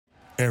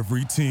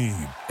Every team,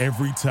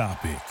 every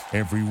topic,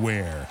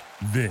 everywhere.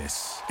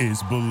 This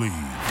is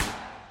Believe.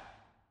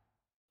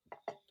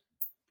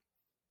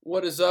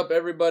 What is up,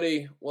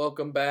 everybody?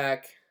 Welcome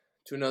back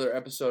to another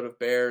episode of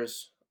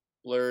Bears,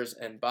 Blurs,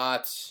 and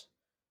Bots.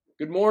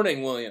 Good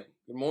morning, William.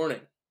 Good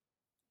morning.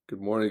 Good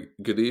morning.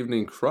 Good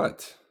evening,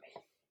 Crut.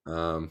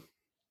 Once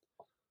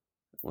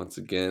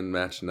again,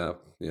 matching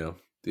up, the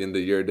end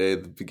of your day,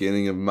 the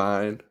beginning of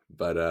mine,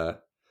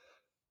 but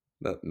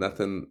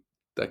nothing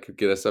that could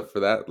get us up for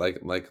that,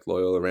 like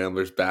Loyola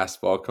Ramblers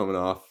basketball coming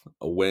off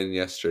a win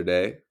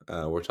yesterday.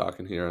 We're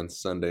talking here on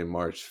Sunday,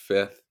 March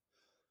 5th.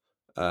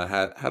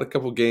 Had a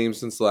couple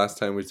games since the last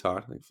time we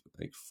talked,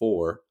 like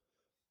four.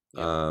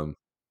 Yep.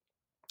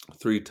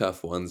 3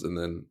 tough ones, and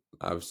then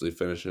obviously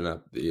finishing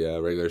up the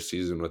regular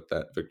season with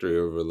that victory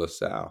over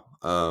LaSalle.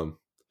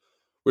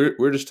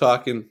 We're just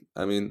talking.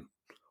 I mean,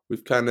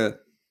 we've kind of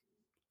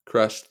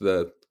crushed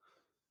the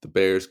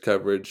Bears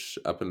coverage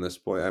up in this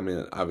point. I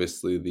mean,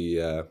 obviously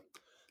the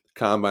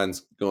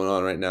combine's going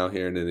on right now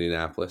here in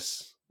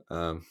Indianapolis.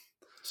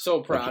 So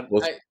proud.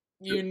 I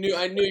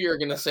knew you were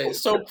gonna say it.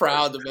 So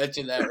proud to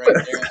mention that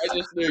right there. I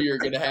just knew you were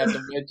gonna have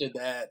to mention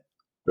that.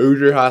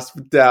 Hoosier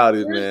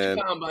hospitality, Where's man.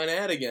 the combine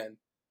at again?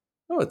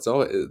 Oh, it's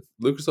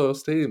Lucas Oil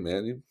Stadium,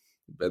 man. You've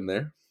been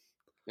there,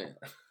 Yeah.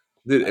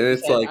 dude. And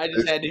I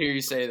just had to hear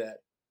you say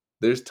that.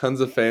 There's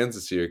tons of fans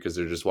this year because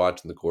they're just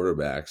watching the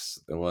quarterbacks.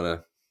 They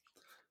want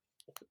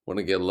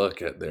to get a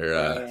look at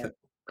their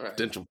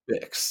potential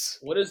picks.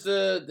 What is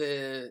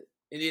the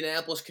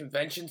Indianapolis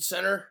Convention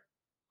Center?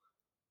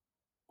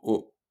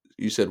 Well,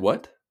 you said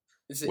what?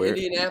 Is it Where?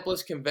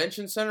 Indianapolis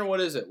Convention Center? What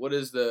is it? What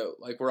is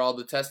where all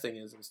the testing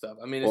is and stuff?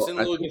 I mean, it's in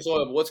Lucas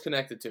Oil, but what's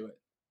connected to it?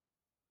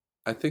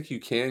 I think you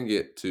can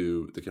get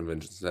to the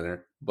convention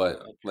center,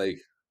 but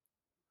they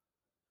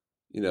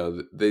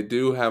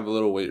do have a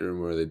little weight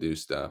room where they do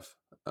stuff.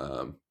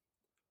 But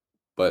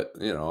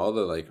all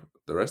the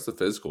rest of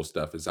the physical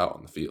stuff is out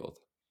on the field.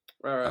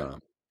 Right.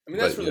 I mean,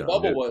 that's where the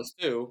bubble was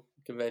too.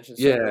 Convention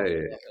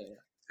center.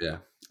 Yeah.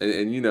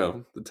 And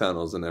the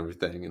tunnels and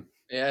everything. And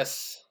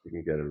yes. You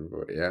can get it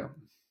everywhere.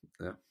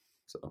 Yeah.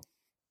 So.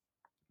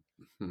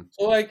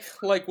 So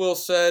like Will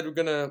said, we're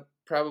gonna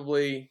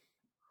probably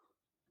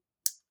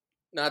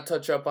not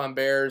touch up on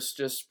Bears,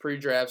 just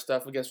pre-draft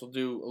stuff. I guess we'll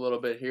do a little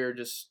bit here.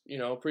 Just,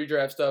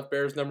 pre-draft stuff.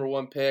 Bears number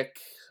 1 pick.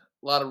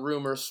 A lot of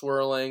rumors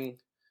swirling.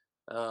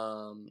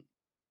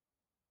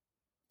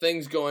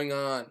 Things going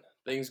on.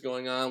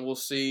 We'll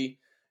see.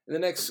 In the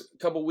next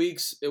couple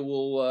weeks, it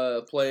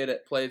will play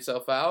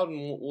itself out,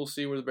 and we'll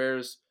see where the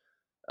Bears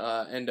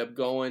end up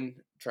going.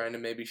 Trying to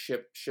maybe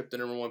ship the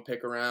number 1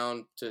 pick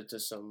around to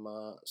some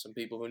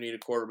people who need a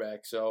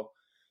quarterback. So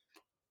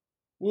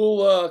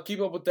we'll keep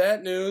up with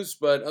that news,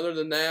 but other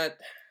than that,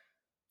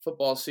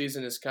 football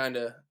season is kind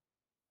of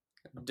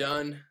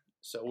done.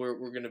 So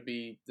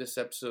this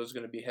episode is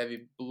going to be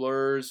heavy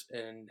blurs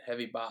and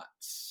heavy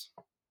bots.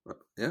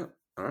 Yeah.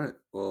 All right.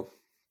 Well,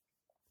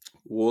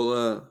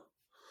 we'll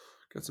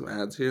get some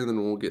ads here, and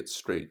then we'll get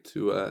straight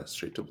to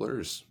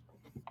blurs.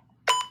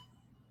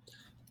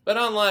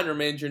 BetOnline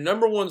remains your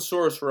number 1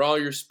 source for all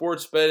your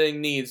sports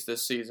betting needs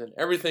this season.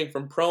 Everything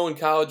from pro and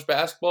college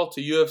basketball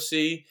to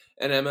UFC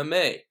and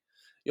MMA.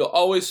 You'll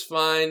always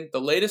find the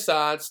latest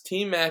odds,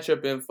 team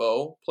matchup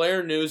info,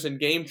 player news, and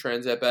game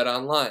trends at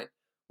BetOnline.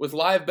 With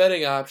live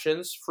betting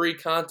options, free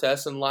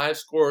contests, and live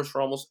scores for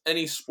almost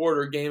any sport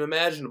or game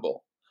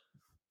imaginable.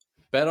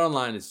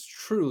 BetOnline is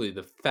truly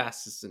the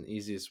fastest and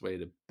easiest way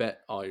to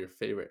bet all your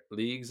favorite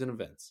leagues and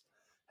events.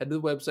 Head to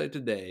the website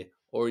today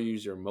or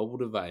use your mobile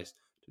device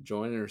to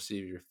join and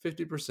receive your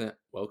 50%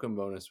 welcome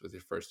bonus with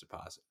your first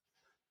deposit.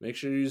 Make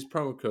sure to use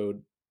promo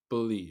code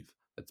BELIEVE.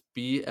 That's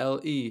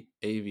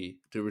BLEAV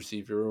to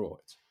receive your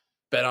rewards.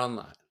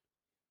 BetOnline,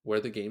 where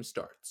the game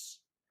starts.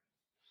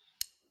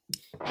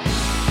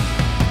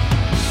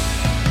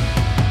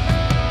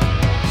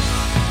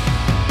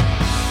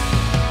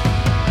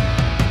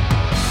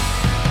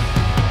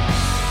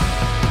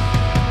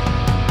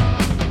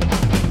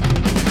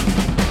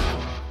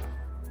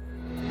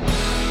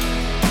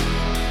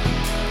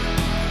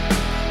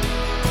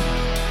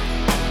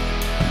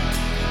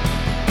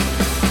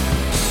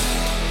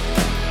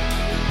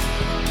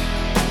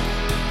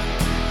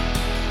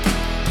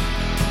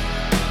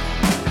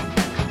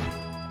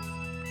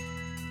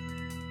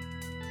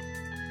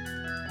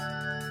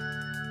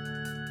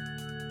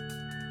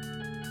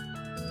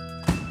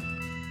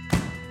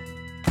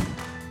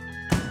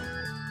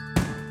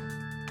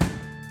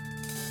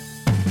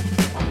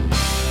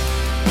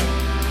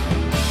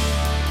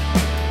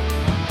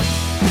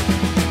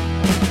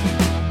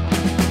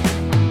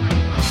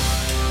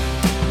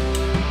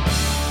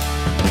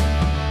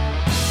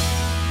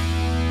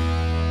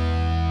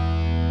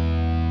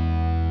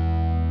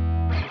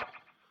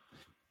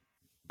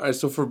 All right,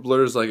 so for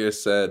blurs, like I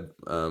said,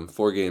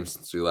 4 games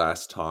since we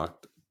last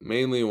talked.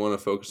 Mainly want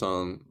to focus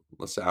on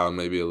LaSalle and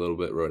maybe a little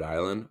bit Rhode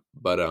Island,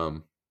 but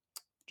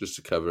just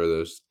to cover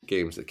those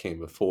games that came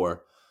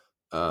before.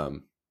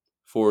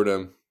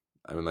 Fordham,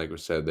 I mean, like we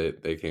said,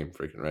 they came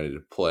freaking ready to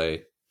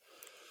play.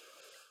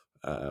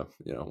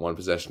 one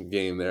possession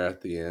game there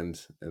at the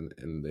end,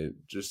 and they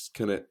just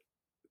couldn't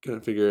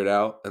figure it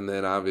out. And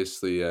then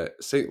obviously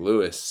St.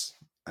 Louis,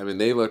 I mean,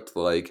 they looked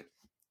like,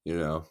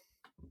 the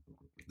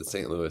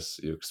St. Louis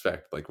you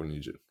expect, like when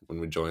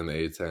we joined the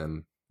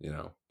A10,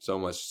 so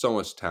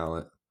much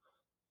talent.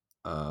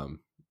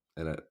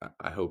 And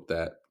I hope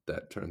that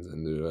turns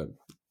into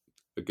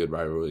a good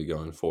rivalry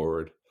going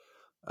forward.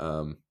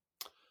 And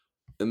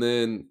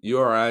then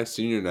URI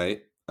senior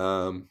night.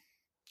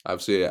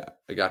 Obviously,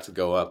 I got to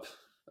go up.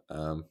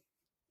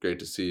 Great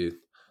to see a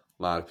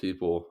lot of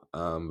people,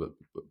 but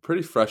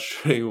pretty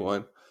frustrating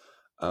one.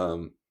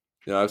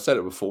 I've said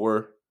it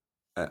before,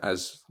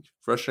 as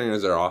frustrating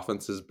as our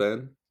offense has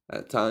been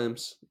at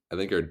times, I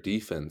think our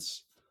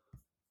defense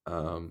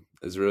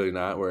is really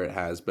not where it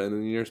has been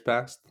in years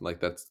past. Like,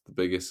 that's the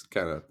biggest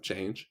kind of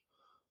change.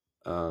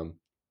 And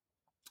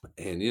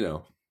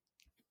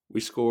we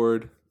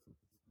scored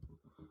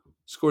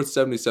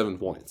 77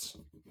 points.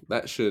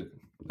 That should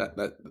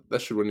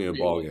win you a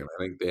ball game.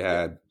 I think they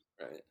had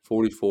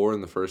 44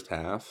 in the first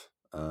half.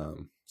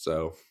 I'm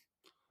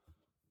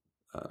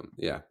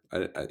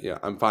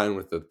fine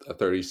with a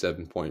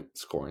 37-point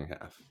scoring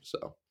half.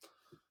 So,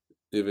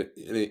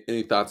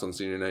 any thoughts on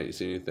senior night? You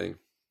see anything?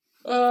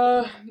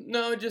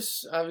 No,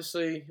 just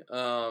obviously,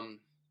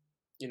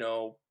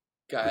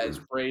 guys,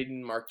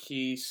 Braden,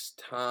 Marquise,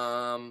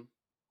 Tom,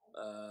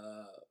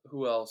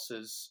 who else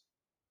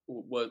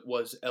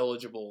was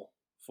eligible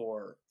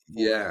for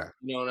yeah,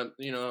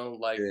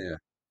 like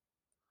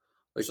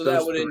so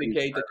that would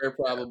indicate that they're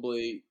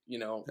probably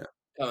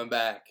coming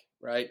back,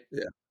 right?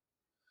 Yeah.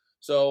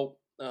 So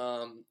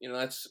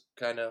that's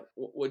kind of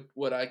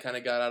what I kind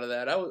of got out of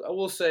that. I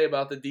will say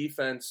about the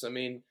defense, I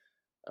mean,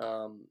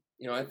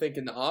 I think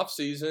in the off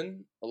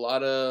season, a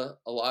lot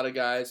of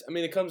guys, I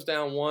mean, it comes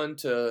down one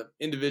to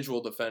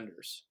individual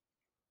defenders,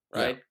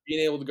 right? Yeah.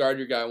 Being able to guard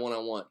your guy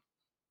one-on-one.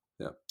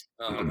 Yeah.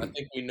 I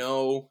think we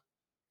know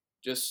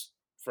just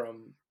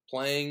from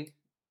playing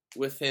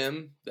with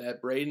him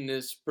that Braden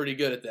is pretty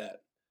good at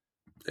that.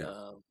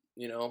 Yeah.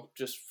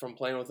 Just from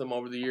playing with him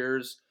over the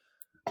years.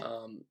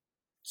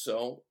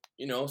 So,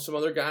 some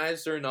other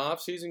guys during the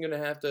off season going to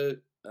have to,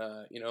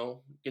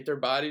 get their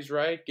bodies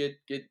right, get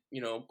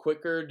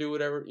quicker, do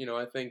whatever.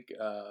 I think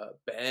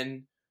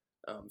Ben,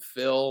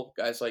 Phil,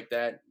 guys like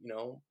that,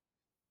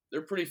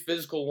 they're pretty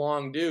physical,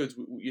 long dudes.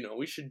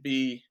 We should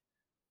be,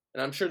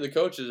 and I'm sure the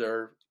coaches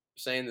are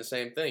saying the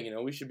same thing.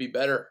 We should be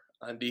better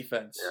on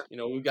defense.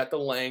 Yeah. We've got the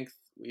length,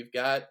 we've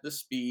got the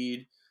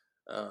speed.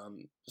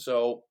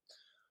 So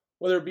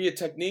whether it be a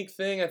technique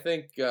thing, I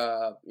think, in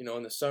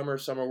the summer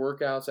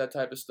workouts, that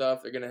type of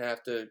stuff, they're going to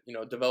have to,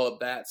 develop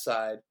that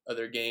side of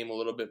their game a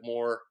little bit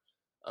more.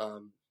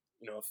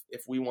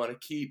 If we want to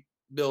keep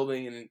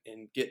building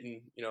and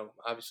getting,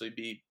 obviously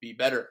be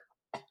better.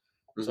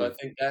 Mm-hmm. So I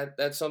think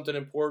that's something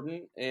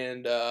important.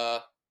 And,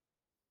 I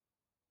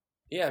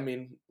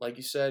mean, like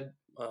you said,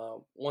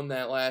 won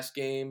that last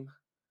game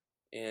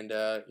and,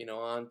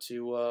 on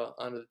to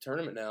the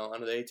tournament now,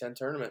 onto the A10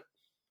 tournament.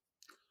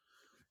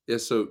 Yeah,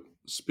 so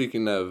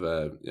speaking of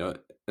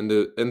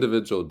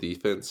individual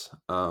defense,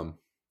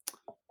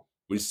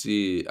 we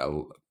see a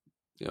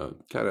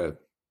kind of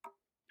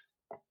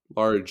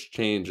large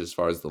change as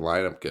far as the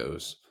lineup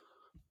goes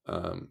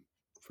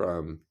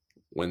from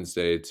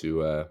Wednesday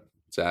to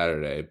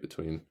Saturday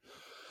between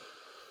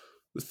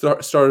the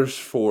starters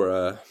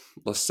for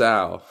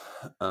LaSalle.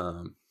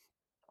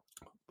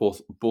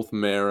 Both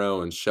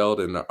Marrow and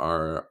Sheldon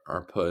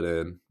are put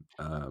in,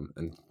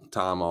 and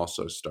Tom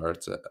also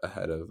starts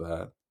ahead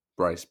of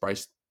Bryce.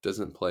 Bryce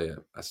doesn't play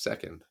a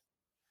second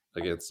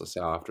against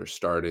LaSalle after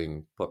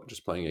starting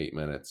just playing 8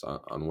 minutes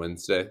on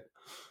Wednesday.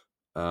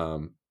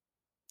 And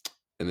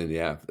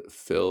then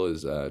Phil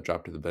is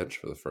dropped to the bench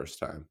for the first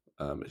time.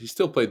 He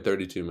still played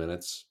 32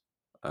 minutes.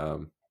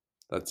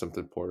 That's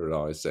something Porter would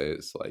always say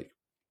is like,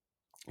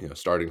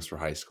 startings for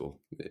high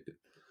school.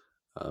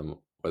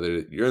 Whether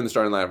you're in the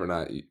starting lineup or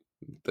not,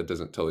 that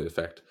doesn't totally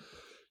affect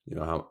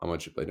how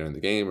much you play during the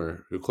game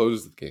or who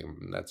closes the game,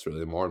 and that's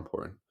really more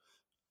important.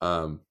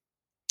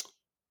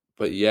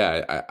 But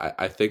yeah,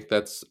 I think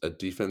that's a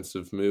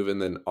defensive move,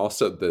 and then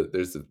also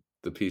there's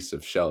the piece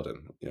of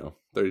Sheldon.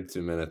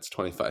 32 minutes,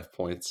 25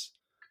 points.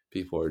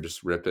 People are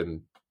just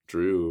ripping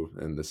Drew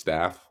and the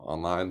staff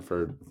online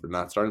for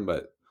not starting,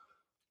 but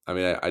I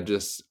mean, I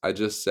just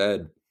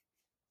said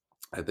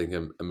I think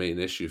a main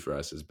issue for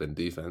us has been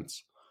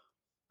defense,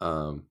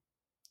 and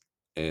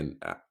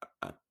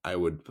I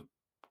would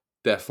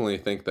definitely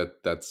think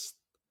that's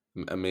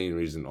a main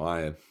reason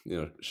why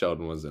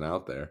Sheldon wasn't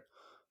out there.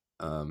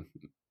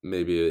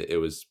 Maybe it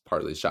was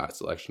partly shot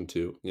selection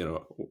too.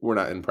 We're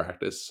not in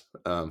practice,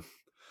 and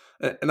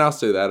I'll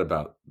say that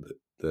about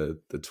the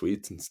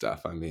tweets and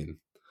stuff. I mean,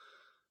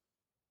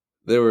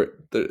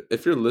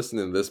 if you're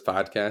listening to this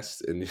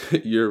podcast and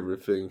you're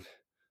ripping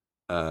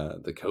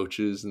the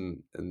coaches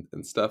and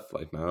stuff,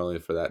 like not only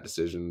for that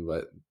decision,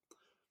 but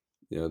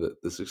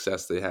the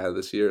success they had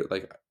this year,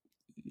 like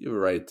you have a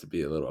right to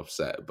be a little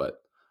upset. But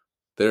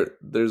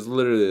there's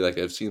literally, like,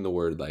 I've seen the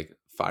word like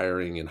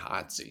firing and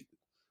hot seat.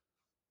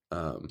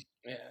 Yeah,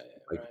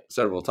 like right.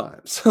 several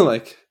times.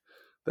 Like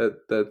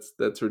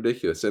that's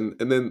ridiculous. And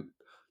then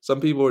some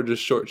people are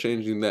just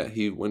shortchanging that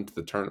he went to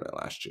the tournament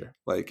last year.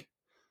 Like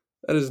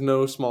that is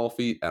no small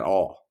feat at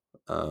all.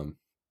 And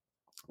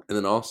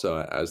then also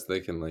I was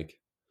thinking like,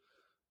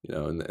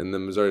 in the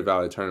Missouri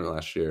Valley tournament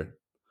last year,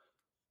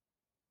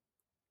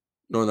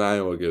 Northern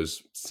Iowa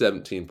goes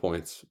 17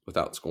 points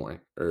without scoring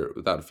or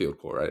without a field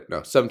goal, right?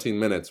 No, 17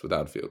 minutes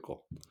without a field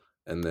goal.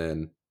 And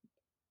then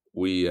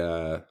we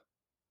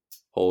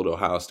hold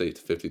Ohio State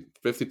to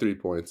 53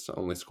 points,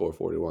 only score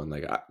 41.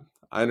 Like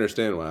I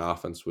understand why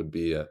offense would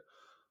be a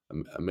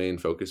main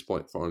focus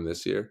point for him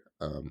this year.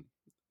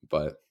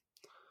 But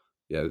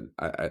yeah,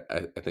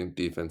 I think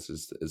defense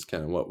is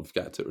kind of what we've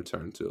got to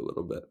return to a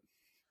little bit.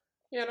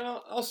 Yeah, and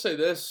I'll say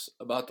this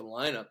about the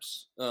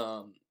lineups.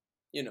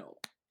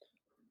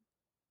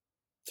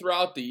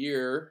 Throughout the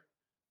year,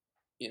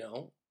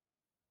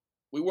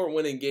 we weren't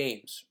winning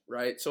games,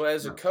 right? So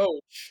as a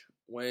coach,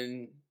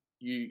 when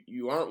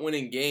you aren't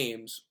winning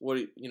games,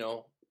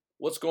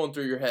 what's going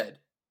through your head?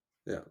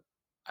 Yeah.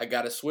 I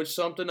got to switch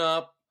something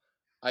up.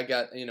 I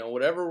got,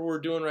 whatever we're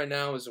doing right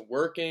now isn't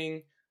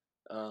working.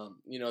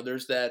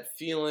 There's that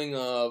feeling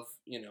of,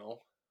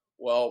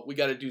 well, we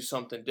got to do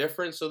something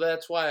different. So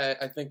that's why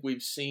I think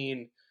we've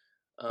seen,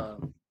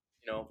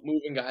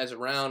 moving guys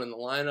around in the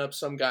lineup.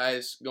 Some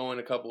guys going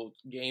a couple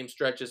game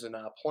stretches and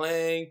not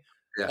playing.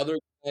 Yeah. Other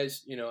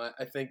guys,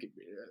 I think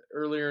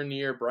earlier in the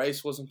year,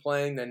 Bryce wasn't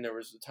playing. Then there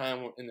was a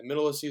time in the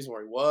middle of the season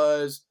where he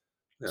was,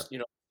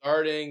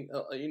 starting,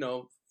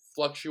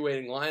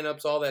 fluctuating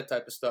lineups, all that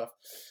type of stuff.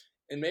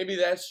 And maybe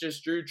that's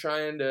just Drew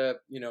trying to,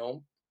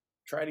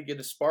 try to get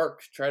a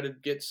spark, try to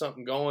get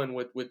something going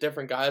with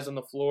different guys on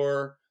the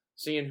floor,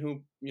 seeing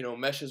who,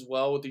 meshes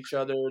well with each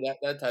other,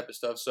 that type of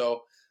stuff.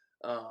 So,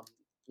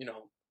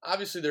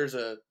 obviously there's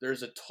a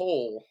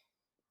toll,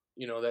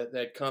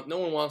 that no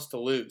one wants to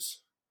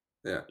lose.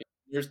 Yeah.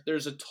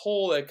 There's a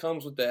toll that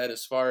comes with that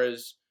as far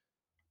as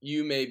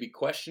you may be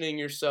questioning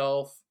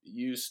yourself.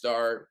 You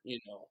start,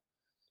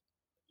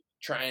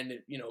 trying to,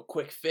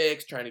 quick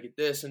fix, trying to get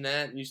this and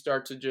that. And you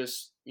start to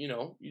just,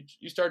 you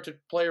start to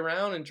play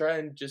around and try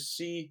and just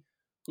see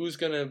who's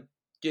going to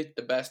get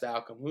the best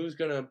outcome, who's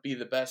going to be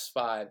the best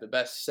 5, the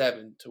best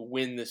 7 to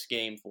win this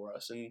game for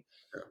us. And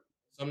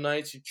some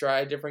nights you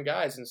try different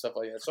guys and stuff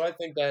like that. So I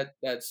think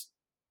that's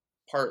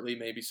partly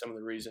maybe some of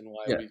the reason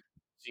why we've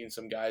seen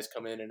some guys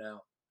come in and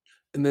out.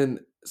 And then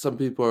some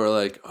people are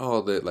like,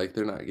 oh, they're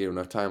not giving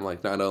enough time,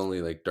 like not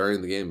only like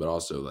during the game, but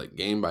also like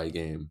game by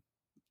game.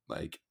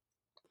 Like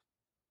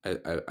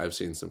I've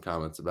seen some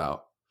comments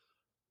about,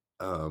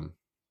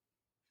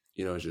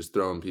 just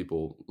throwing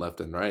people left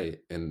and right,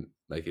 and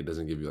like it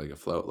doesn't give you like a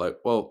flow. Like,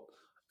 well,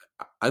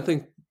 I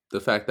think the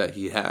fact that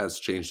he has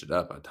changed it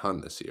up a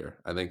ton this year.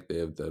 I think they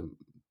have the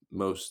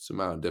most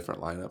amount of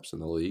different lineups in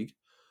the league.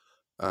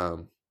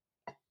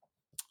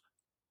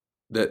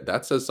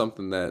 That says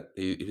something that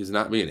he's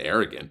not being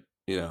arrogant.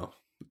 He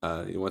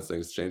wants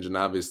things to change, and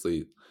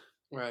obviously,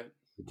 right.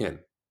 Again,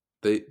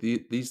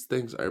 these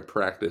things are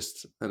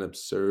practiced an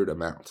absurd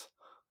amount,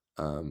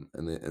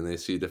 and they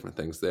see different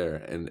things there.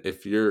 And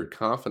if you're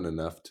confident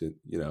enough to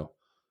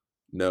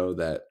know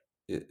that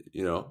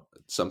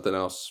something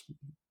else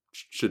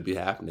should be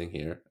happening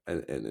here,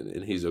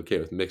 and he's okay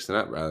with mixing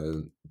up rather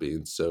than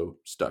being so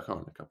stuck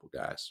on a couple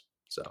guys.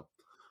 So.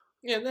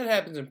 Yeah, and that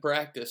happens in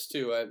practice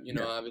too.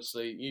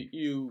 Obviously,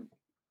 you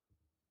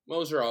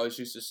Moser always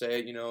used to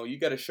say, you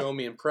got to show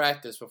me in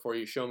practice before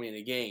you show me in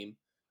a game.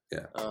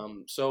 Yeah.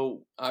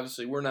 So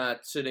obviously, we're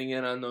not sitting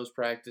in on those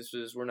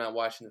practices. We're not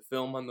watching the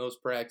film on those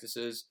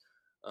practices.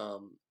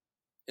 And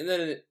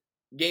then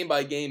game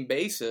by game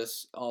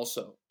basis,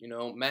 also,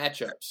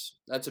 matchups.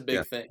 That's a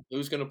big thing.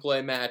 Who's going to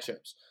play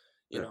matchups?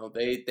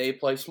 They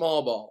play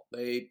small ball.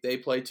 They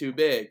play 2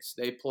 bigs.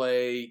 They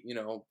play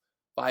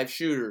 5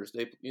 shooters.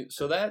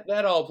 So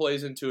that all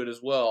plays into it as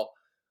well.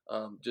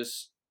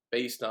 Just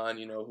based on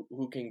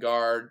who can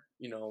guard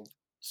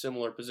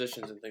similar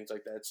positions and things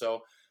like that.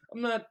 So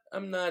I'm not.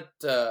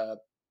 A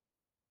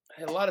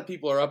lot of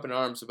people are up in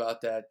arms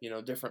about that.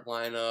 Different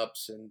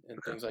lineups and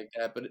things like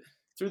that. But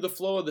through the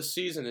flow of the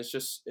season,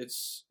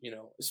 it's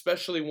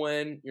especially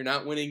when you're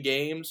not winning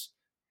games,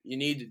 you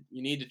need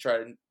to try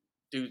to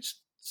do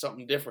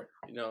something different.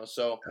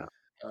 So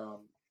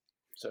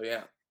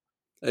yeah.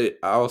 Hey,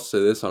 I'll say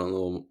this on a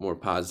little more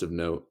positive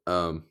note.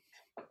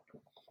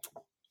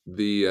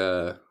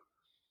 The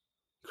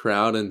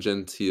crowd in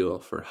Gentile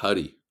for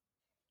Huddy,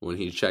 when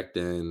he checked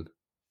in,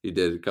 he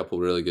did a couple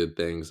really good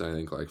things. I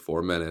think like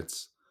 4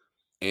 minutes,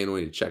 and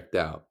when he checked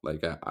out,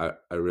 like I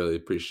really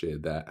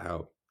appreciated that.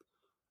 How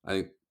I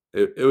think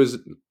it was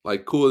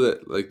like cool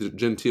that like the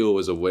Gentile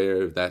was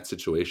aware of that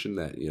situation,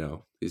 that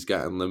he's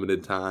gotten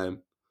limited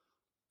time,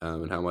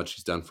 and how much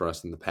he's done for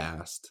us in the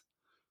past.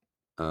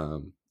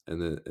 And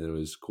then it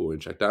was cool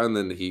and checked out. And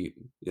then he,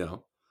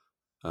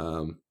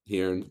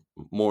 he earned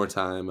more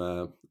time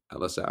at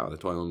LaSalle, the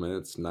 21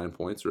 minutes, 9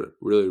 points.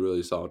 Really,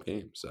 really solid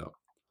game. So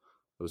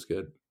it was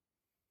good.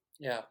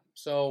 Yeah.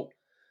 So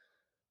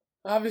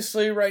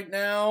obviously right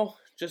now,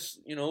 just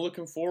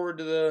looking forward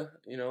to the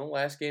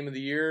last game of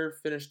the year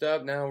finished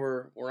up. Now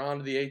we're on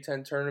to the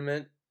A10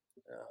 tournament.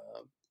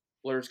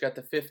 Blur's got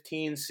the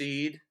 15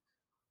 seed.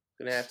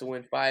 Gonna have to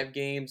win 5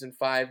 games in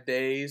 5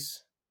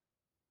 days.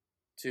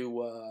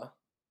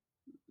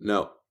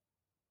 No,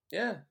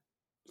 Yeah.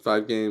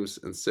 5 games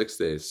in 6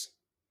 days.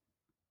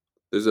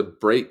 There's a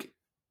break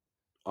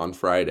on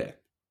Friday.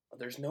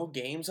 There's no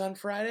games on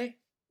Friday.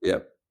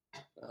 Yep.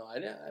 Oh,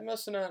 I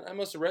must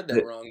have read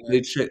that wrong.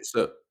 They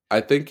so I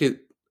think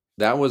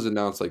that was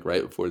announced like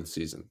right before the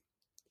season.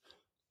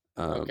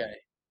 Okay.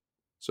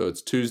 So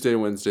it's Tuesday,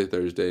 Wednesday,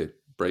 Thursday,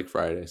 break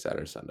Friday,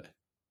 Saturday, Sunday.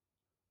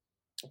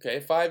 Okay,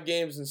 5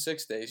 games in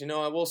 6 days.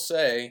 I will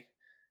say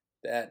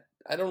that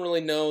I don't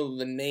really know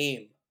the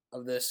name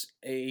of this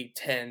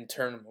A10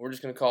 tournament. We're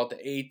just going to call it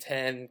the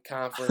A10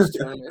 conference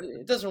tournament.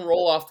 It doesn't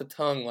roll off the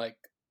tongue like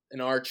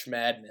an Arch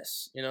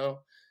Madness,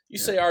 You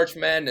say Arch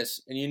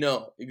Madness and you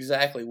know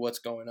exactly what's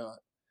going on.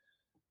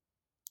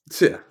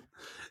 Yeah.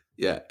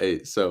 Yeah.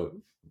 Hey,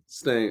 so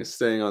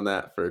staying on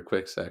that for a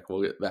quick sec,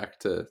 we'll get back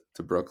to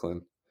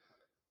Brooklyn.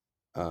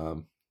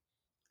 By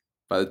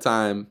the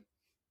time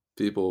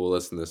people will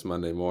listen this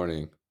Monday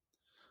morning,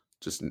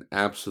 just an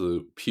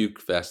absolute puke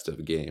fest of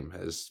a game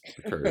has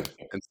occurred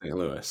in St.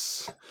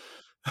 Louis.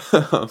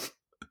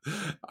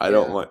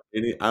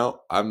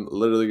 I'm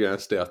literally gonna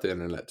stay off the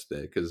internet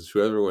today because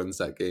whoever wins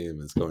that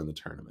game is going to the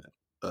tournament.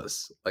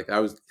 Us. Like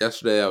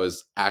yesterday I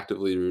was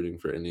actively rooting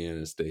for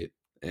Indiana State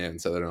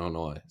and Southern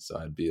Illinois, so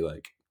I'd be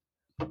like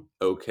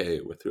okay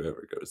with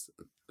whoever goes to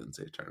the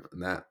NCAA tournament.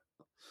 And that,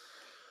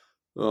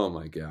 oh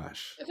my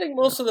gosh! I think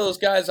most of those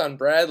guys on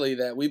Bradley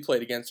that we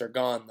played against are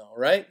gone though,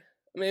 right?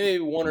 Maybe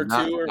one or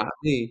two. Or... Not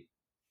me.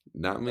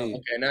 Oh,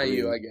 okay, not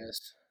you, I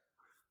guess.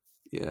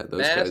 Yeah, those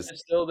Mass guys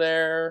is still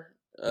there.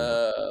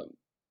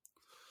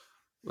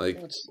 Like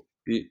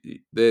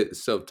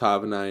so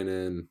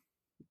Tavanainen,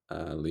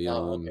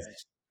 Leon.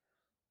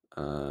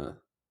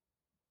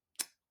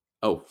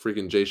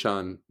 Freaking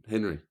Jayshon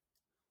Henry.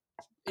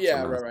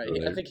 Yeah, right.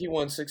 I think he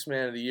won 6th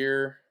man of the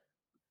year.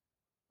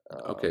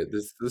 Okay,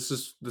 this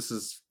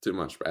is too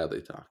much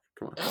Bradley talk.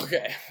 Come on.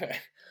 Okay,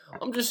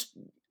 I'm just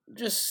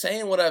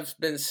saying what I've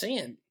been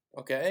seeing.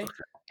 Okay.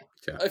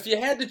 If you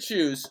had to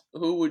choose,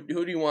 who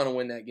do you want to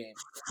win that game?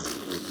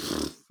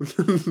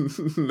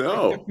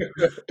 No.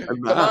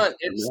 Come on,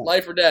 it's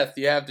life or death.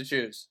 You have to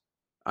choose.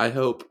 I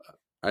hope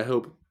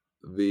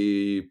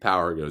the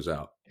power goes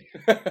out.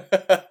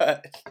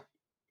 I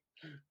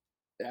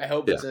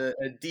hope it's a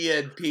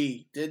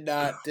DNP. Did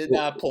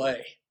not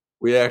play.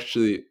 We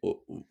actually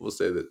we'll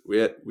say that we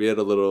had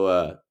a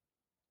little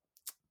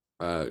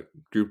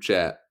group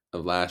chat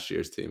of last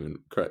year's team, and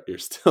you're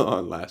still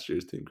on last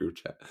year's team group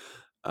chat.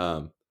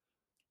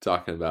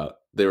 Talking about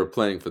they were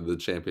playing for the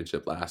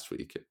championship last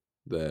week,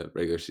 the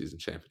regular season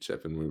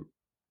championship, and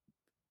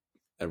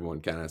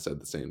everyone kind of said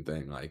the same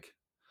thing. Like,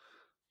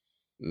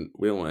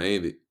 we don't want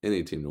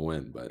any team to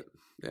win, but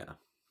yeah,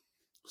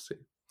 we'll see.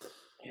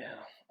 Yeah,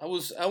 I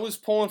was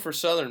pulling for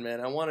Southern, man.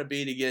 I want to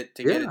get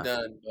it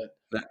done,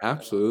 but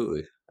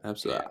absolutely.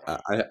 Yeah.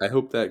 I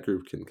hope that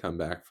group can come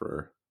back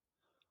for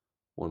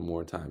one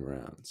more time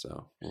around.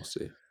 So we'll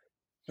see.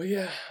 But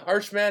yeah,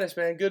 Arch Madness,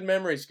 man. Good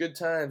memories, good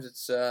times.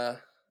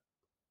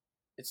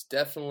 It's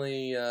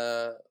definitely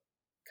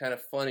kind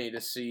of funny to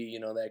see,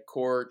 that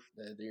court,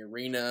 the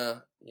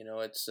arena.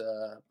 It's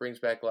brings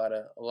back a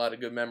lot of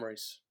good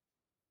memories.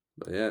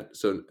 But yeah,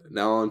 so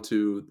now on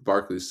to the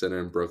Barclays Center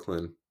in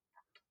Brooklyn.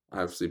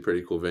 Obviously,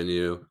 pretty cool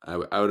venue.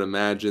 I would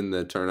imagine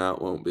the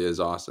turnout won't be as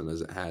awesome as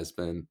it has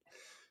been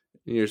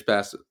in years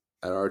past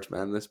at Arch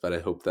Madness, but I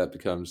hope that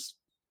becomes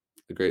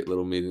a great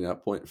little meeting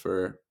up point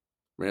for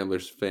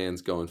Ramblers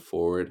fans going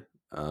forward.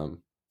 I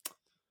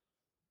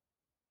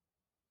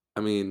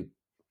mean,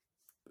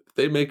 if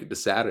they make it to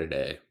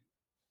Saturday,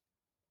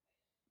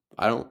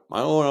 I don't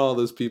want all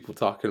those people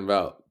talking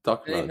about Drew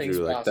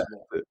like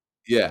possible. that.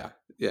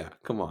 Yeah,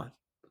 come on.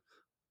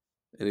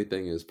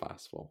 Anything is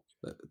possible.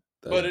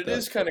 But it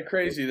is kind of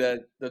crazy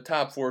that the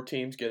top 4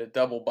 teams get a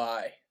double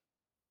bye.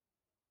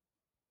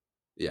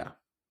 Yeah.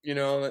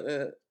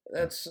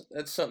 That's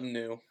something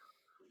new.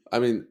 I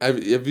mean,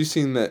 have you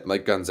seen that,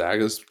 like,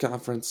 Gonzaga's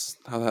conference,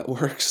 how that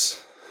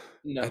works?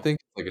 No. I think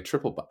it's like a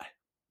triple bye.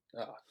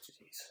 Oh,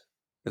 jeez.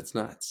 It's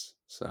nuts.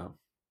 So.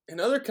 In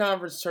other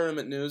conference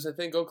tournament news, I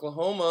think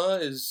Oklahoma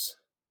is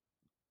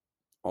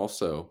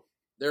also.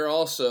 They're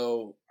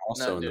also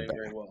not in doing the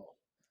very well.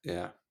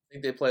 Yeah. I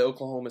think they play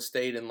Oklahoma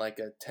State in like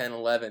a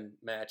 10-11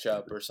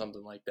 matchup or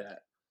something like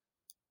that.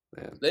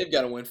 Man. They've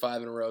got to win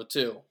 5 in a row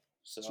too.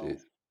 So.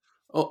 Jeez.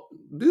 Oh,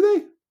 do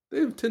they?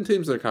 They have 10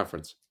 teams in their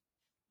conference.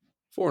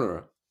 4 in a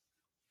row.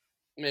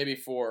 Maybe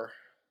 4.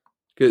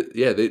 Good.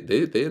 Yeah,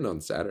 they end on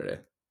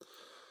Saturday.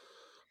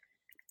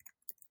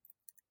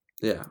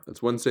 Yeah,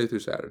 it's Wednesday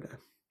through Saturday.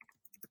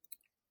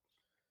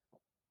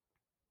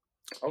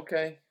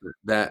 Okay.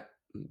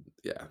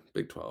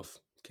 Big 12.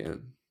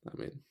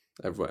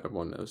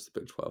 Everyone knows the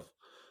Big 12.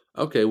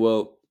 Okay,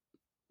 well,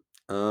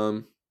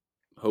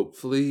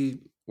 hopefully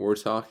we're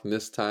talking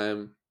this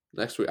time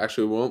next week.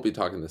 Actually, we won't be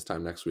talking this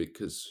time next week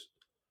because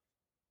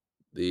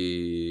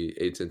the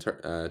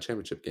A10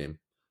 championship game.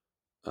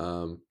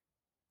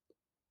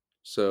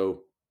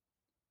 So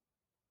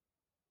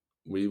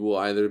we will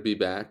either be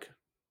back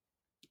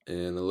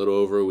in a little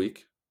over a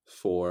week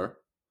for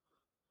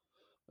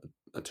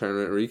a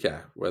tournament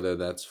recap, whether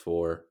that's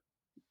for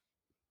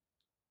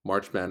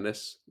March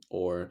Madness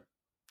or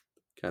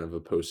kind of a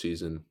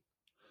postseason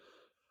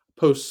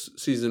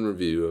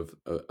review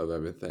of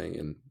everything.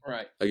 And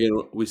Right. again,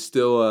 we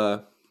still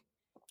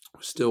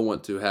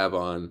want to have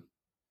on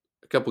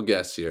a couple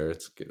guests here.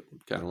 It's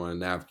kind of want to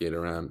navigate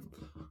around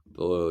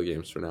the little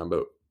games for now,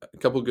 but a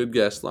couple good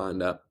guests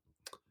lined up,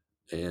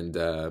 and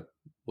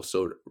we'll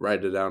still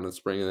write it out in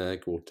spring, and then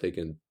we'll take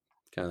in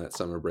kind of that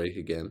summer break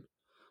again.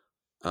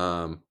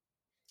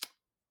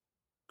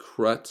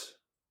 Crut.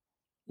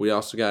 We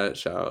also got to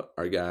shout out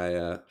our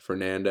guy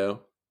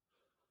Fernando.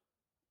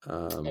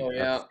 Oh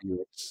yeah,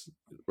 Phoenix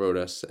wrote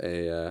us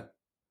a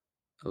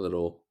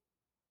little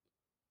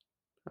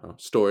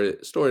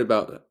story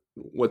about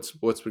what's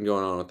been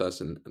going on with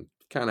us and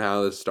kind of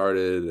how this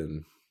started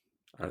and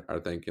our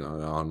thinking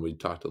on. We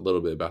talked a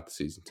little bit about the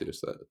season too,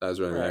 so that was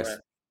really nice. Right.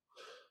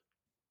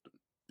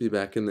 Be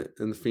back in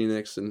the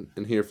Phoenix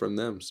and hear from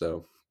them.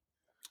 So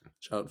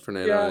shout out to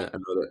Fernando. Yeah. I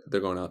know that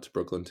they're going out to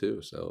Brooklyn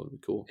too, so it'll be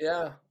cool.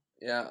 Yeah.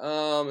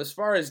 As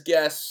far as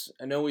guests,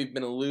 I know we've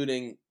been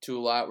alluding to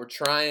a lot. We're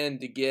trying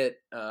to get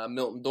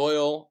Milton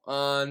Doyle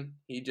on.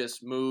 He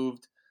just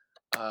moved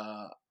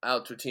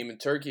out to a team in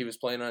Turkey. He was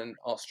playing on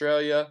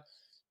Australia.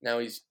 Now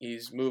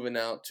he's moving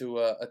out to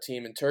a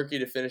team in Turkey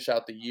to finish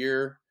out the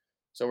year.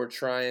 So we're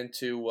trying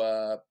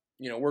to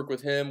work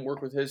with him,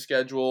 work with his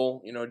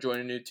schedule.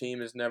 Joining a new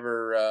team is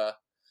never.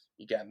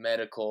 You got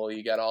medical,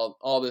 you got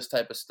all this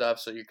type of stuff.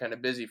 So you're kind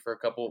of busy for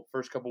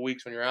first couple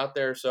weeks when you're out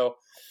there. So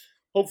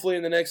hopefully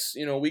in the next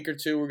week or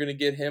two we're gonna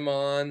get him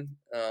on.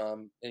 Now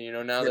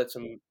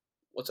that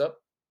what's up?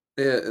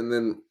 Yeah, and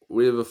then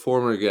we have a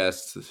former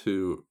guest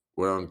who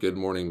went on Good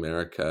Morning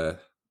America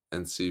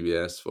and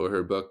CBS for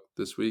her book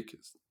this week.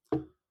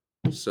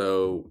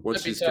 So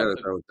once she's kind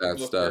of done with that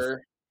stuff,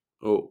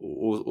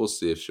 we'll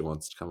see if she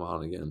wants to come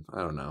on again.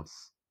 I don't know.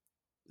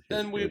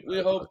 Then we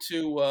hope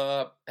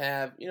to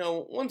have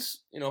once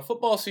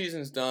football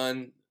season's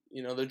done,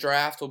 the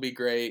draft will be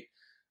great,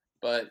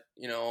 but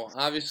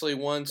obviously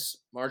once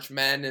March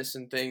Madness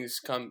and things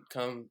come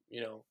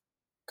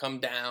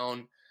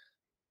down,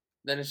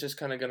 then it's just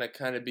kind of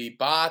gonna be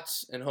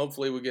bots, and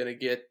hopefully we're gonna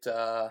get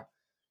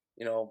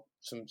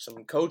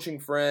some coaching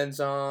friends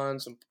on,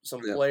 some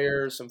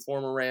players, some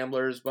former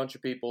Ramblers, a bunch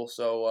of people.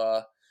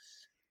 So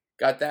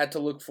got that to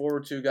look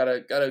forward to. Got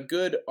a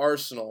good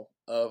arsenal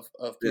of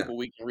people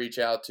we can reach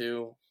out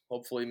to.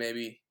 Hopefully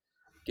maybe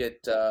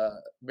get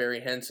Barry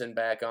Henson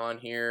back on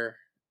here.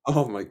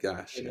 Oh my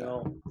gosh.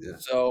 Yeah.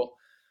 So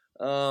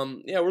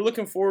we're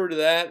looking forward to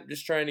that.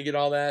 Just trying to get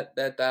all that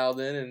dialed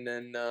in, and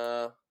then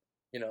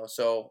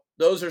so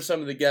those are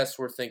some of the guests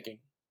we're thinking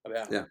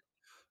about. Yeah.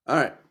 All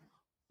right.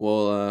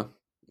 Well,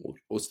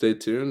 we'll stay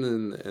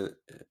tuned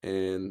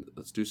and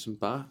let's do some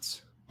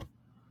bots.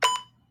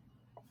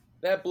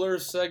 That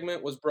Blurs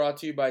segment was brought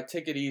to you by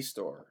Ticket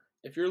eStore.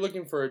 If you're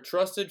looking for a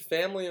trusted,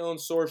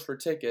 family-owned source for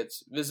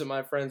tickets, visit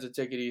my friends at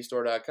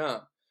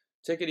TicketEstore.com.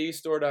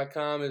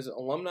 TicketEstore.com is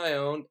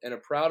alumni-owned and a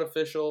proud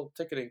official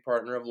ticketing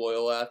partner of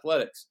Loyola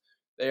Athletics.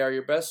 They are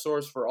your best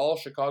source for all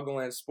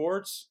Chicagoland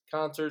sports,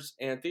 concerts,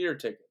 and theater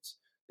tickets.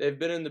 They've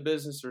been in the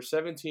business for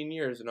 17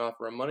 years and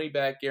offer a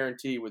money-back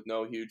guarantee with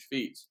no huge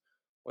fees.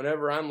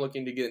 Whenever I'm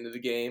looking to get into the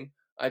game,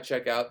 I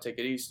check out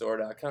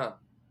TicketEstore.com.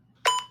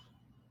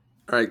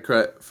 All right,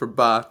 Crut, for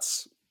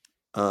bots,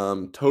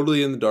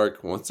 totally in the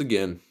dark once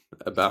again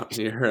about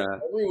your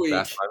every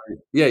week.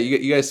 Yeah,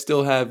 you guys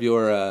still have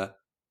your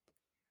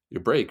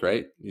break,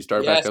 right? You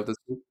start back up this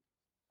week.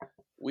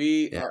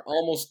 We are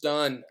almost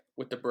done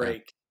with the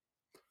break.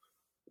 Yeah.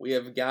 We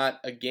have got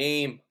a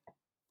game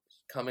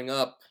coming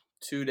up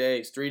 3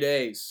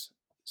 days.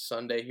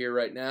 Sunday here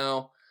right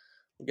now.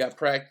 We got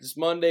practice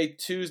Monday,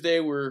 Tuesday.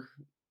 We're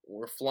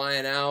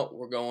flying out.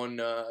 We're going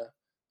to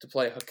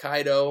play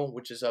Hokkaido,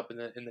 which is up in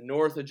the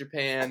north of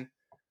Japan.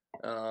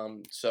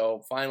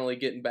 So finally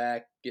getting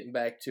back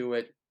to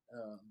it,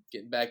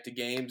 getting back to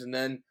games, and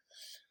then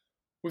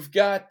we've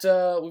got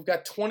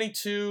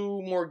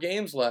 22 more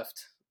games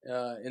left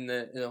in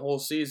the whole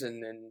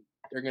season, and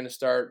they're going to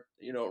start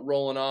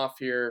rolling off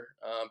here.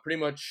 Pretty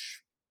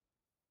much,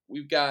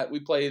 we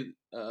play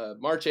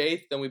March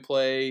 8th, then we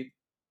play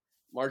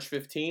March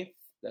 15th.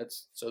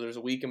 So there's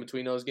a week in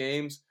between those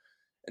games.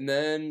 And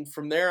then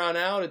from there on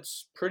out,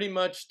 it's pretty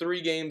much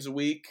 3 games a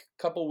week,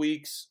 couple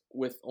weeks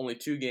with only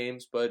 2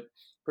 games, but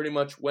pretty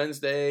much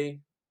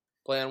Wednesday,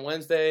 play on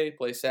Wednesday,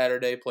 play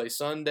Saturday, play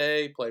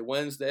Sunday, play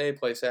Wednesday,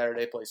 play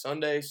Saturday, play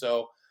Sunday.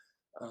 So,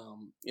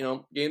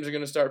 games are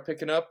going to start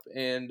picking up.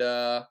 And,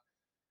 I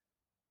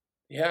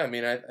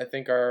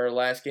think our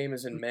last game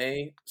is in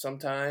May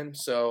sometime.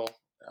 So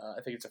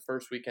I think it's the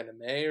first weekend of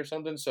May or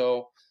something.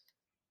 So,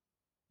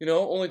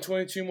 only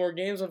 22 more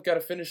games. I've got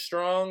to finish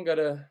strong. Got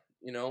to,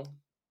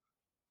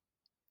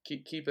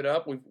 keep it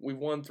up. We've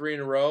won 3 in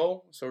a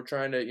row, so we're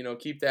trying to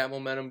keep that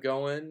momentum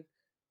going.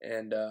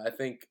 And I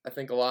think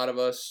a lot of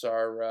us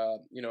are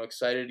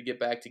excited to get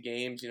back to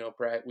games.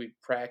 We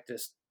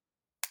practiced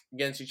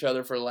against each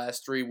other for the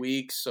last 3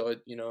 weeks, so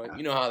you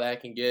know how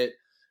that can get,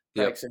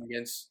 Yep. practicing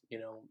against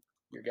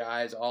your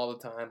guys all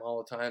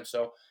the time.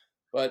 So,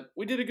 but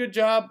we did a good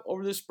job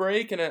over this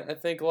break, and I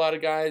think a lot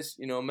of guys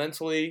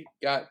mentally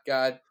got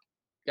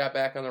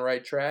back on the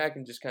right track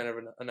and just kind of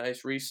a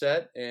nice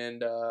reset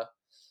and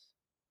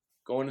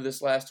going to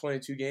this last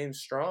 22 games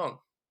strong.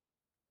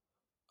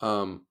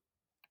 I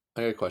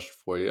got a question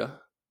for you.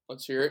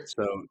 Let's hear it.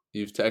 So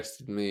you've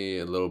texted me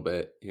a little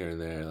bit here and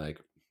there,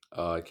 like,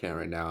 "Oh, I can't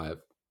right now.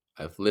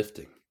 I have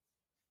lifting."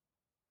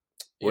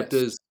 What Yes.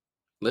 does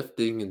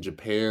lifting in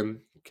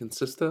Japan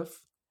consist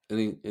of?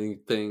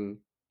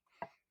 Anything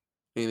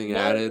No,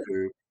 added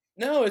or?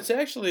 no, it's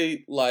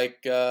actually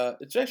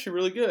it's actually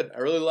really good. I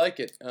really like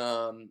it.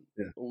 Yeah.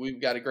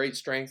 We've got a great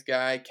strength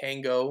guy.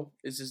 Kango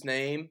is his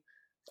name.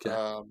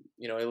 Okay.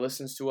 He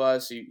listens to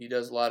us. He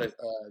does a lot of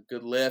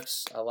good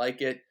lifts. I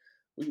like it.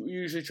 We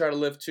usually try to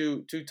lift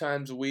two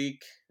times a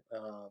week.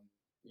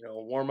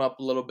 Warm up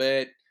a little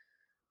bit.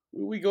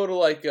 We go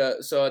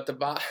to so at the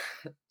bottom,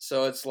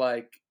 so it's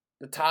like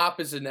the top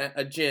is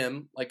a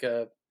gym, I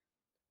guess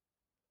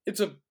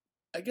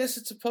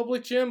it's a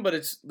public gym, but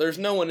there's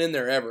no one in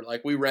there ever.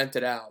 Like we rent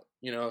it out,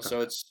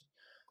 so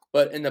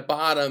but in the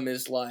bottom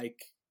is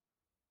like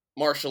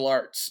martial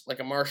arts, like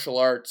a martial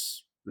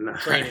arts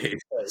training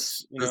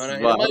place, This and is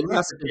it wild. might be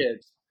for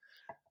kids.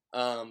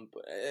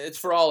 It's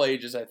for all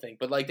ages, I think,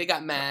 but like they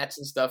got mats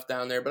and stuff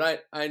down there,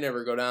 but I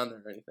never go down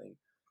there or anything.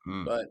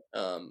 But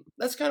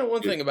that's kind of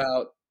one thing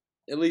about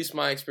at least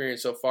my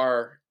experience so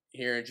far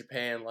here in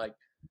Japan. Like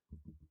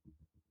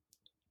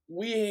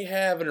we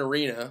have an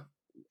arena,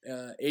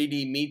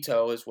 AD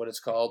Mito is what it's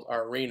called,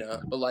 our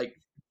arena, but like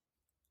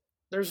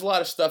there's a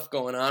lot of stuff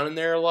going on in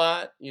there a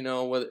lot,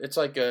 it's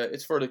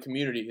it's for the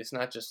community. It's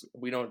not just,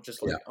 we don't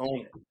just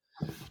own it.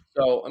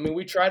 So, I mean,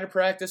 we try to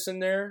practice in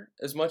there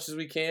as much as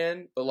we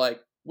can, but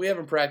like we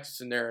haven't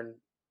practiced in there in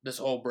this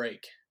whole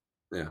break.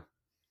 Yeah.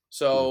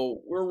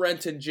 So we're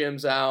renting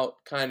gyms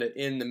out kind of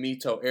in the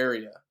Mito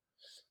area.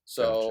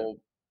 So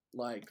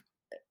like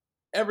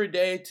every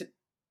day,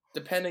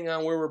 depending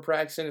on where we're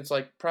practicing, it's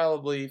like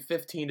probably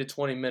 15 to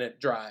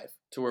 20-minute drive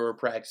to where we're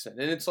practicing.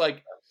 And it's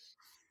like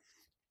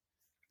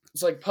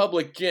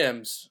public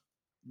gyms,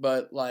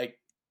 but like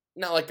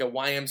not like a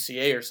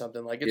YMCA or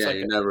something. Like it's like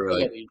you a never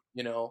facility,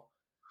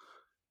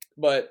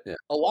 But Yeah.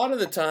 a lot of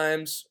the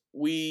times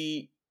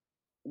we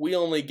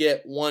only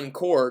get one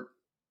court,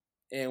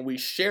 and we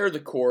share the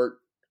court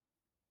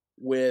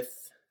with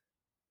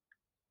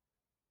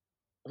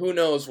who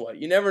knows what.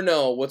 You never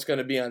know what's going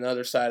to be on the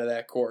other side of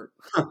that court.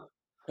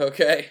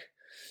 Okay?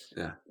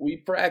 Yeah. We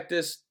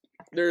practice.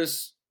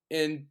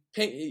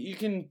 You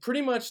can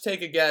pretty much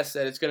take a guess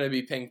that it's going to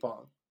be ping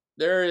pong.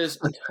 There is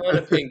a ton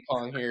of ping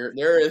pong here.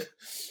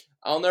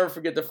 I'll never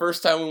forget the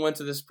first time we went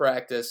to this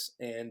practice,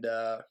 and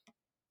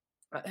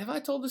have I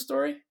told the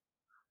story?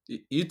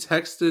 You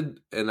texted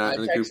in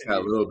the group chat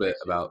a little bit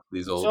about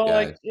these old So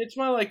guys. like it's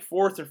my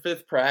fourth or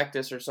fifth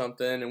practice or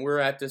something, and we're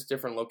at this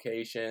different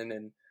location,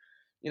 and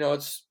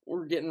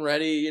we're getting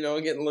ready,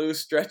 getting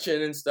loose,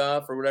 stretching and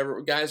stuff or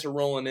whatever. Guys are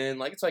rolling in,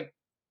 like it's like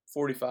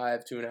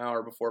 45 to an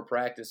hour before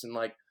practice, and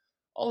like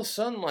all of a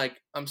sudden,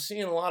 like I'm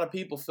seeing a lot of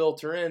people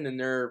filter in, and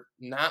they're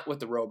not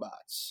with the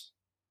robots.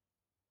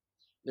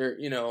 They're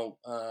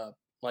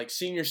like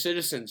senior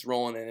citizens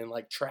rolling in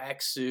like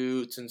track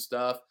suits and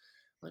stuff.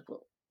 I'm like,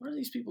 well, what are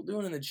these people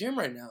doing in the gym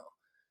right now?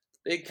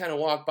 They kind of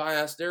walk by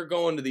us. They're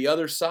going to the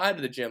other side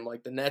of the gym,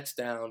 like the net's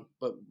down,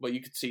 but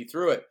you could see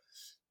through it.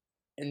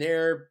 And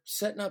they're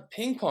setting up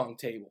ping pong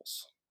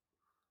tables.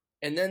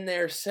 And then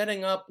they're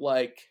setting up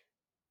I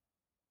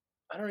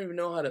don't even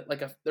know how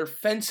to, they're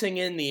fencing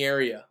in the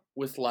area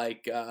with I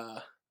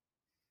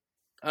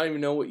don't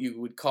even know what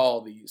you would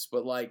call these,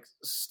 but like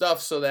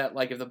stuff so that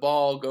like if the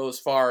ball goes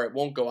far, it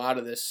won't go out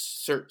of this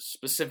certain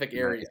specific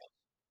area.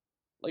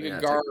 Like a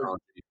guard.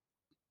 Technology.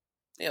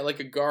 Yeah,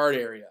 like a guard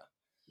area.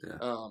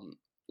 Yeah.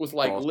 With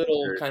like Balls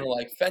little prepared. kind of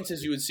like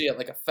fences you would see at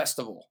like a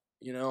festival,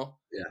 Yeah.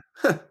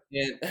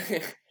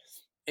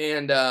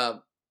 And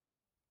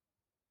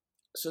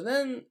so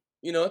then,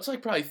 it's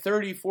like probably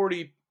 30,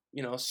 40,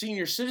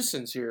 senior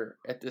citizens here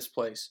at this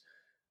place.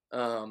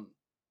 And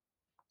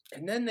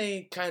then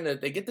they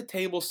get the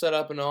table set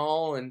up and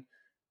all, and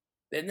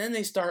then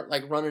they start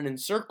like running in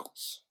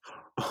circles.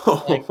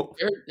 Like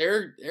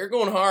they're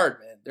going hard,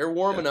 man. They're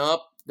warming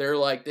up. They're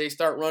like, they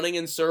start running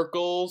in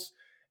circles,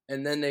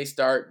 and then they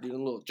start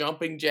doing little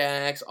jumping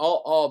jacks,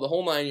 all the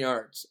whole 9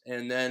 yards.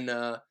 And then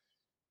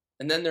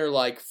they're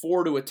like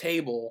 4 to a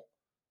table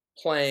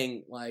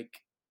playing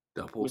like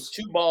doubles with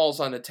 2 balls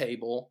on a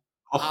table,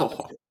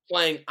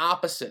 playing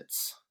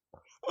opposites.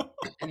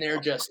 And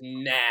they're just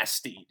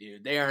nasty,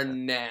 dude. They are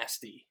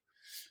nasty.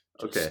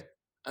 Okay.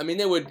 I mean,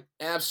 they would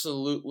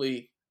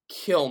absolutely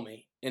kill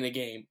me in a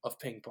game of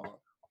ping pong.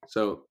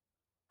 So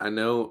I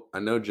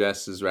know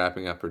Jess is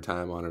wrapping up her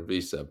time on her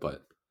visa,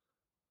 but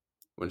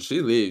when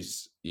she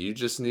leaves, you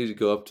just need to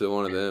go up to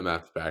one of them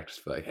after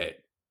practice, be like, "Hey,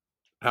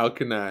 how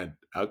can I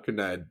I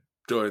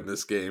join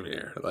this game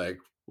here? Like,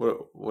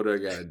 what do I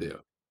gotta do?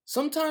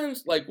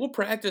 Sometimes, like, we'll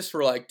practice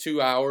for like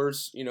 2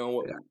 hours,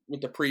 Yeah.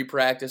 with the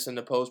pre-practice and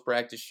the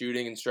post-practice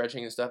shooting and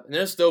stretching and stuff, and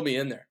they'll still be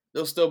in there.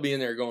 They'll still be in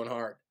there going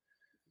hard.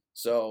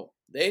 So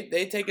they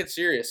take it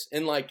serious,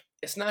 and like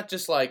it's not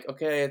just like,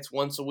 okay, it's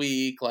once a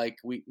week. Like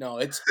no,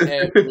 it's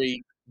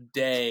every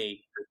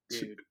day,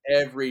 dude,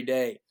 every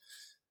day.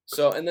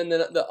 So and then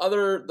the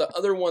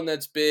other one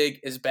that's big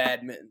is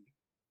badminton.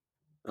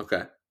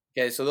 Okay.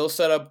 Okay, so they'll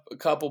set up a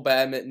couple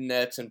badminton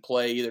nets and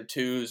play either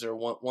twos or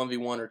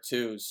 1v1 or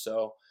twos.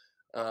 So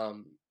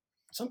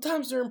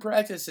sometimes during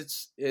practice,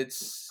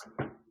 it's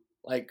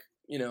like,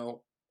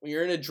 when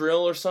you're in a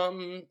drill or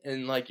something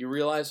and like you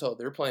realize, oh,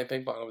 they're playing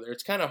ping pong over there.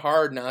 It's kind of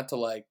hard not to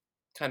like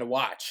kind of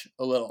watch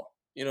a little.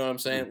 You know what I'm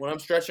saying? When I'm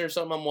stretching or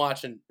something, I'm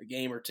watching a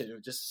game or two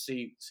just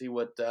to see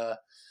what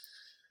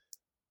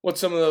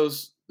some of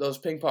those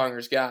ping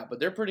pongers got. But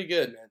they're pretty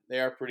good, man. They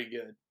are pretty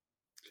good.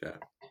 Okay.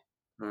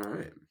 All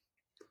right.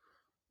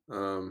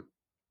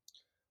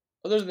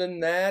 Other than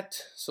that,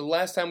 so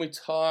last time we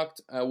talked,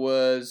 I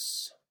went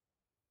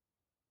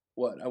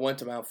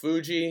to Mount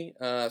Fuji.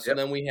 Yep.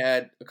 Then we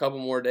had a couple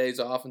more days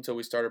off until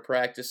we started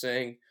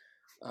practicing.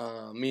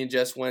 Me and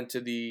Jess went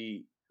to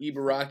the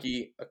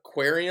Ibaraki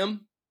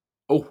Aquarium.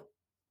 Oh.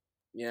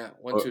 Yeah,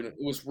 it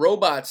was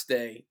Robots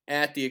Day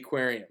at the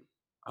aquarium.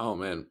 Oh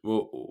man,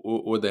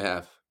 what'd they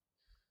have?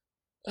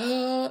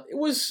 It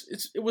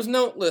was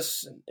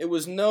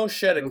no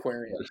shed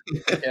aquarium.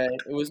 Okay,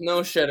 it was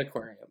no shed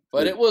aquarium,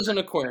 but it was an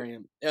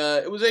aquarium.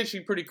 It was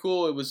actually pretty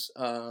cool. It was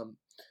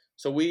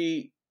so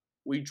we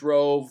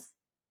drove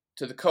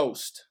to the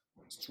coast.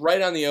 It's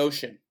right on the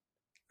ocean.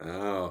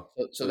 Oh,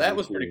 so that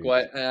was pretty cool.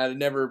 I'd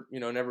never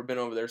been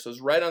over there, so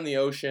it's right on the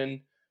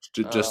ocean.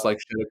 Just like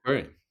Shed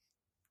Aquarium.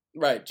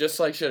 Right, just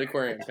like Shed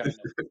Aquarium, kind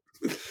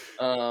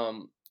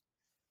of.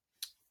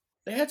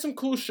 They had some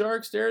cool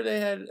sharks there. They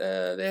had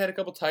a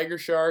couple tiger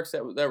sharks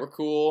that were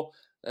cool.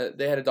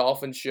 They had a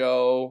dolphin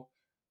show.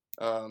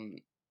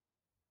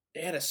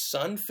 They had a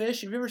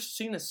sunfish. Have you ever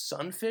seen a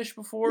sunfish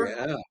before?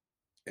 Yeah.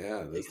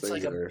 It's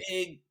like a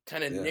big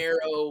kind of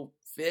narrow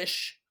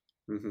fish.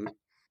 Mm-hmm.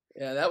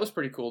 Yeah, that was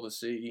pretty cool to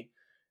see.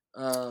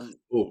 I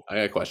got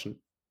a question.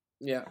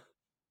 Yeah.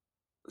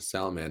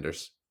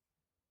 Salamanders.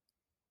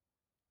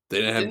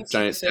 They didn't have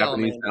giant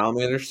Japanese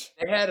salamanders?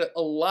 They had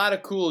a lot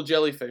of cool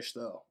jellyfish,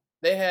 though.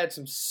 They had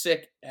some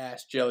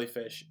sick-ass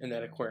jellyfish in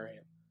that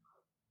aquarium.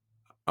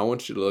 I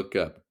want you to look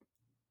up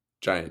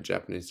giant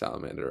Japanese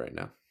salamander right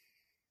now.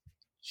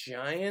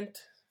 Giant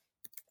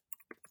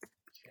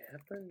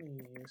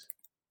Japanese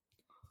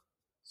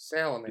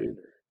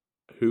salamander.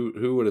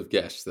 Who would have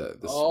guessed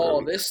that?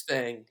 This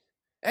thing.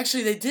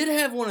 Actually, they did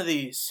have one of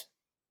these.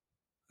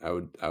 I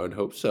would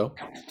hope so.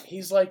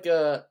 He's like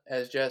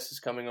as Jess is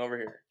coming over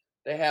here.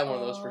 They have one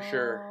of those for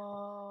sure.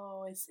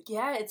 Oh,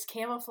 it's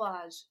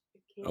camouflage.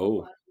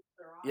 Oh.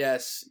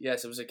 Yes,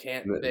 it was a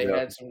They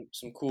had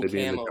some cool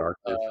camo.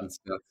 And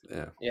stuff.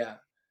 Yeah. Yeah.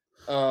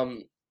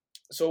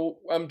 So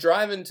I'm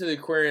driving to the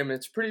aquarium.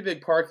 It's a pretty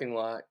big parking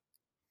lot,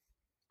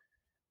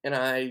 and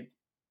I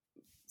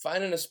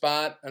find a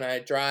spot, and I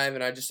drive,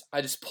 and I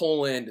just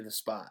pull into the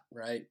spot,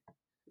 right?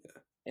 Yeah.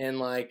 And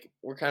like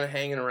we're kind of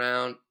hanging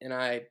around, and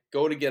I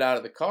go to get out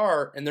of the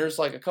car, and there's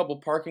like a couple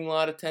parking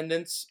lot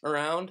attendants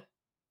around,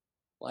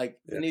 like,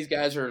 and these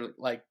guys are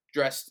like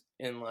dressed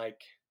in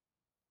like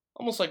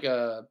almost like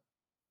a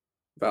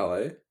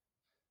valet.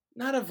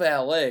 Not a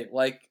valet,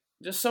 like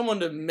just someone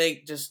to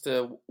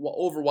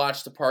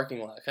overwatch the parking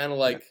lot, kind of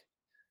like,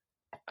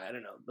 I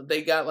don't know, but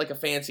they got like a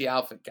fancy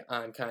outfit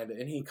on, kind of.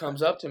 And he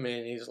comes up to me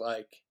and he's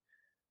like,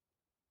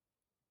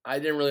 I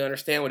didn't really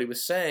understand what he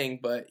was saying,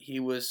 but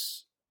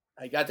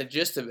I got the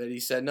gist of it. He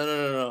said,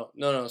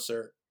 no,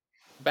 sir,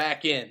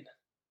 back in.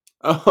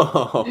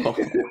 Oh,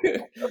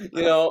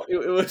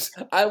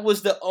 I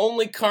was the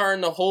only car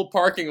in the whole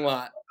parking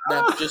lot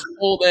that just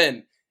pulled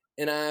in.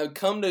 And I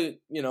come to,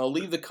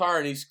 leave the car,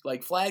 and he's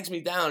like flags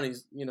me down.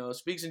 He's,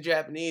 speaks in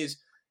Japanese,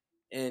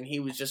 and he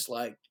was just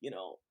like, he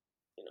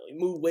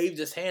waved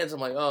his hands. I'm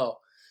like, oh,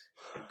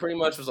 pretty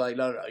much was like,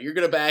 no, you're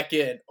gonna back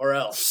in or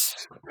else.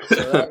 So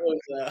that was,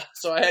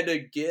 so I had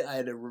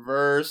to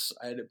reverse.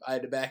 I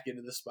had to back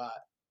into the spot.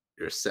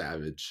 You're a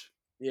savage.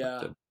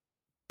 Yeah.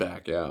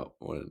 Back out.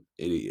 What an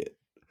idiot.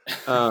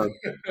 I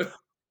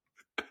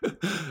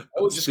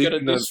was just going to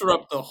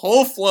disrupt the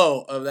whole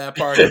flow of that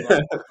parking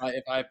lot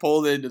if I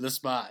pulled into the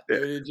spot.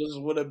 It just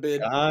would have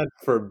been, God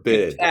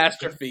forbid,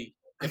 catastrophe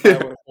if I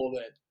would have pulled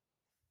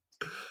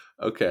in.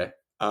 Okay.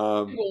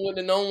 People wouldn't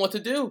have known what to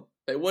do.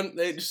 They wouldn't.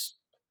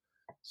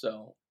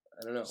 So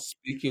I don't know.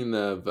 Speaking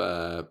of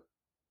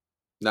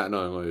not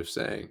knowing what you're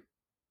saying,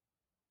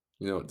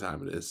 you know what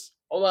time it is.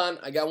 Hold on,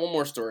 I got one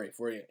more story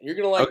for you. You're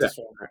gonna like this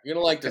one. You're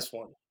gonna like this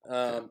one.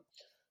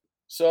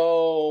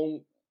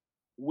 So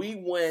we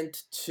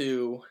went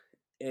to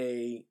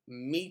a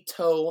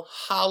Mito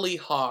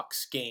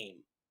Hollyhawks game.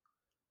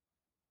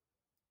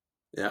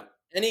 Yeah.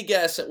 Any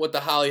guess at what the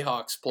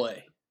Hollyhawks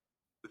play?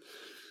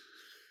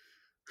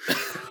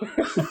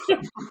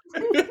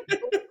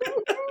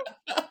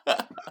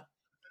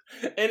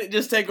 And it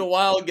just take a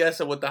wild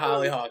guess at what the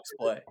Hollyhawks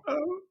play.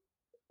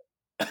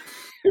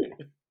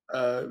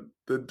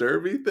 The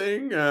Derby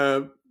thing?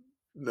 No.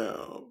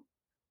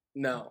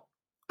 No.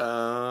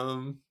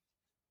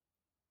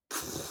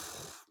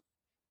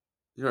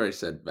 You already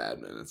said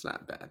badminton. It's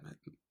not badminton.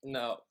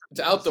 No. It's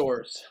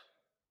outdoors.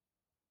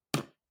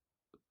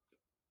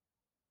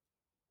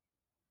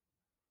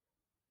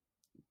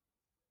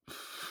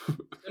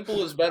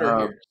 Simple is better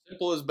here.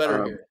 Simple is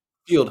better here.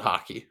 Field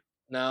hockey.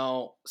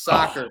 Now,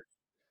 soccer.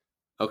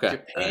 Okay.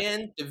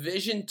 Japan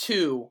Division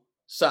II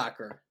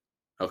soccer.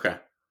 Okay.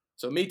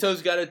 So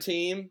Mito's got a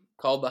team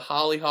called the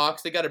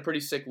Hollyhawks. They got a pretty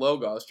sick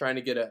logo. I was trying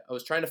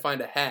to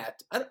find a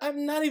hat.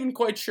 I'm not even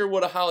quite sure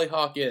what a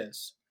Hollyhawk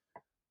is.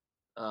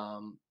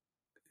 But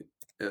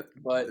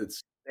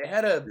they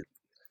had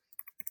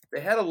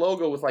a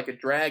logo with like a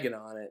dragon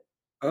on it.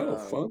 Oh,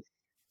 fun.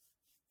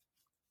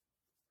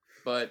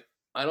 But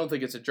I don't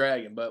think it's a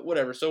dragon, but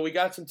whatever. So we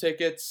got some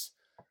tickets.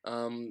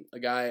 A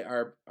guy,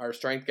 our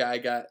strength guy,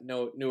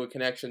 knew a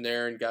connection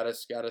there and got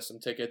us some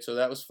tickets. So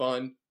that was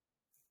fun.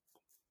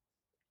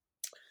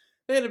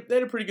 They had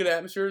a pretty good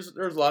atmosphere.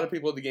 There was a lot of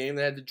people at the game.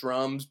 They had the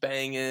drums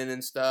banging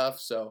and stuff.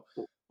 So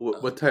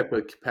what type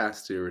of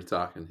capacity are we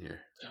talking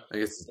here? I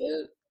guess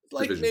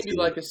like maybe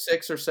like a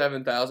 6,000 or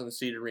 7,000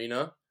 seat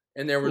arena,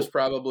 and there was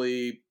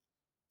probably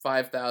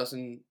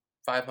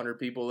 5,500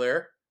 people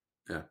there.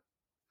 Yeah.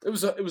 It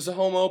was a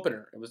home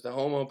opener. It was the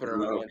home opener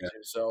we went to.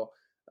 So,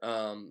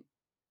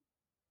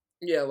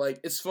 yeah, like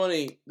it's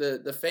funny.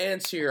 The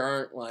fans here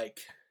aren't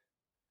like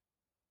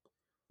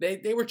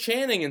they were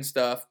chanting and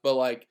stuff, but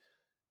like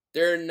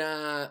they're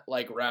not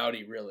like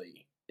rowdy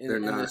really.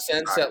 In the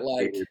sense that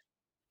like,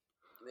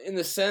 in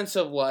the sense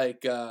of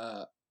like,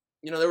 there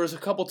was a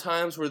couple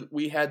times where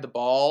we had the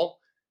ball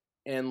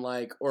and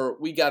like, or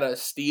we got a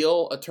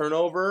steal, a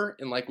turnover,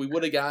 and like we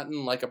would have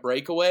gotten like a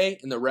breakaway,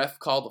 and the ref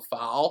called a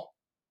foul.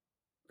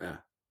 Yeah.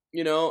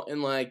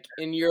 And like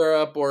in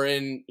Europe or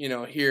in,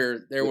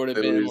 here, there would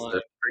have been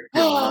like,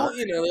 they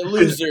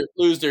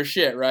lose their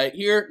shit, right?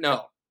 Here,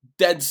 no,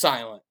 dead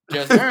silent.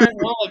 Just, all right,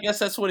 well, I guess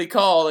that's what he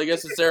called. I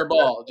guess it's their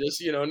ball.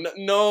 Just,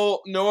 no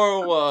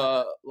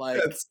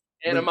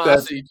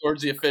animosity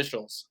towards the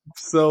officials.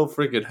 So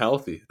freaking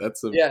healthy.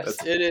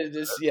 It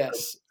is.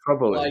 Yes.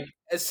 Troubling. Like,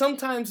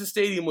 sometimes the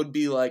stadium would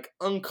be like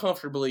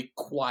uncomfortably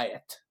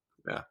quiet.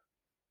 Yeah.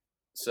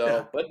 So,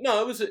 yeah. But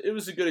no, it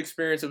was a good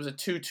experience. It was a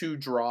 2-2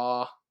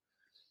 draw.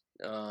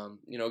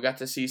 Got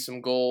to see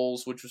some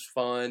goals, which was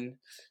fun,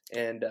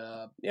 and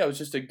it was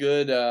just a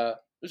good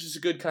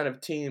kind of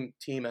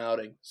team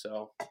outing.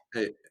 So,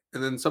 hey,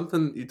 and then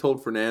something you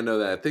told Fernando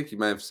that I think you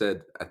might have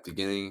said at the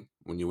beginning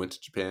when you went to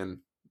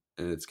Japan,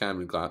 and it's kind of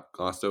been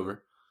glossed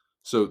over.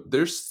 So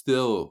there's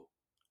still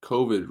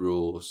COVID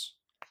rules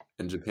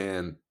in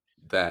Japan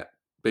that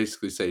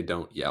basically say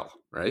don't yell,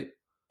 right?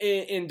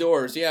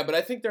 Indoors, yeah, but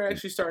I think they're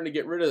actually starting to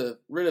get rid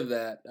of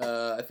that.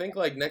 I think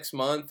like next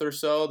month or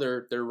so,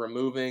 they're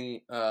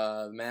removing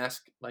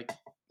mask, like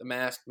the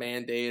mask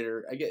mandate,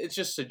 or I guess it's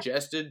just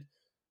suggested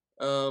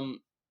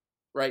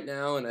right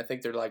now, and I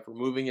think they're like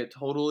removing it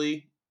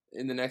totally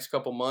in the next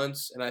couple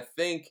months. And I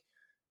think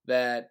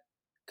that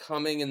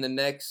coming in the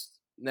next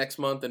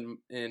month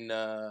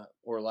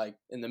or like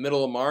in the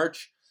middle of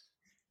March,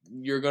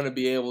 you're going to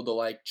be able to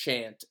like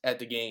chant at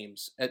the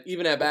games,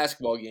 even at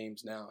basketball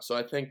games now. So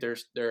I think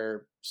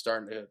they're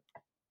starting to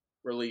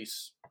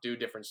do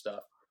different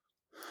stuff.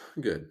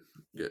 Good.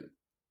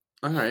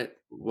 All right.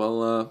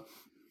 Well,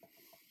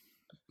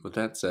 with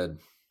that said,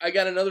 I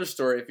got another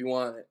story if you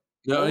want it.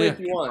 No, if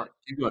you want it.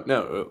 Keep going.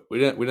 No, we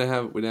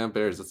didn't have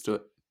Bears. Let's do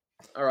it.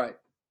 All right.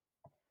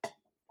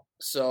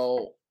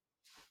 So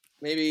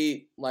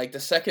maybe like the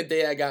second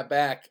day I got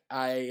back,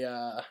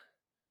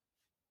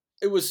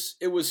 It was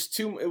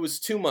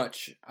too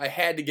much. I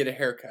had to get a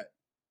haircut.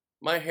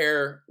 My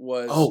hair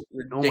was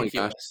ridiculous. Oh my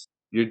gosh.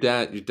 Your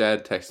dad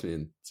texted me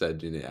and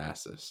said you need to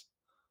ask this.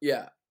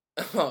 Yeah.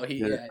 Oh,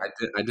 yeah.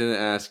 I didn't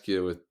ask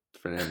you with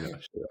Fernando.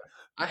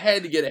 I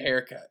had to get a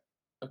haircut.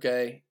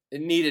 Okay,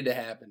 it needed to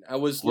happen. I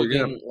was we're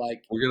gonna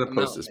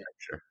post this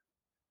picture.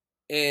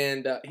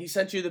 And he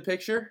sent you the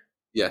picture?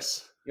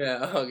 Yes.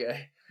 Yeah.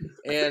 Okay.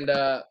 And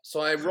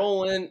so I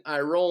roll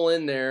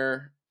in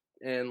there,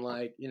 and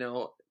like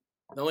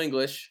no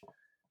English,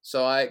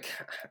 so I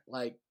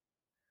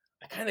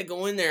kind of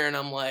go in there and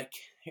I'm like,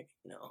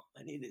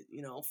 I need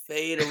to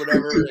fade or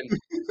whatever. And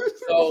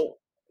so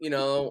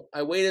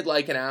I waited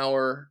like an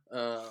hour.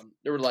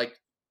 There were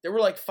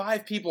like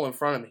 5 people in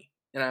front of me,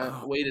 and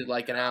I waited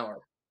like an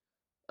hour.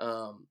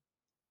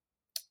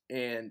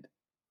 And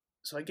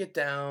so I get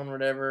down,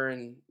 whatever,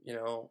 and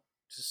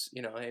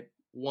I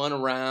one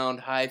around,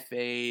 high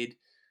fade,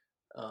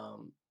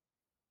 and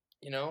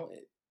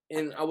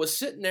I was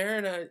sitting there,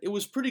 and it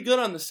was pretty good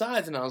on the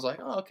sides, and I was like,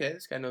 oh, okay,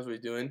 this guy knows what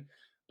he's doing.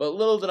 But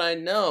little did I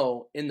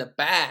know, in the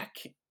back,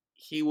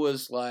 he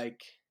was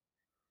like,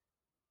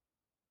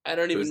 I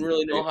don't even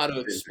really know how to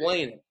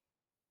explain it.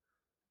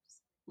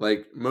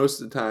 Like, most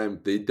of the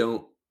time, they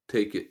don't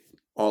take it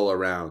all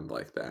around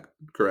like that,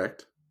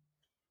 correct?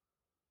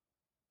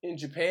 In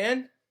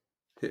Japan?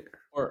 Here,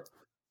 or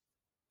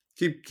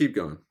Keep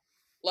going.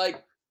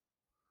 like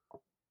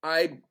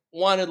I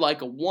wanted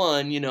like a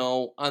 1,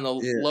 on the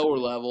Yeah. lower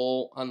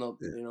level, on the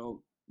Yeah.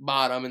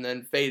 bottom, and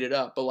then faded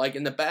up. But like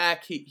in the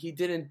back, he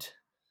didn't.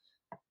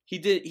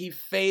 He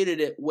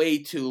faded it way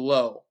too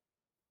low.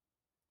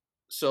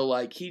 So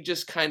like he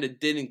just kind of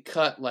didn't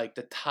cut like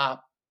the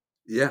top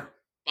Yeah.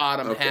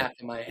 bottom Okay. half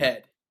of my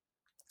head.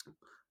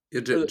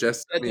 It Or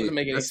just that doesn't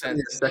make any just send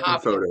me sense. a second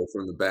photo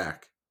from the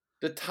back.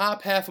 The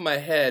top half of my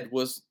head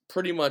was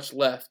pretty much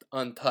left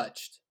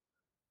untouched.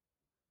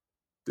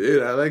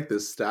 Dude, I like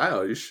this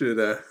style. You should.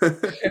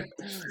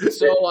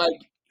 So like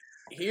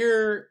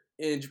here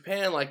in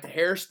Japan, like the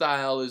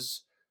hairstyle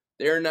is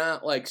they're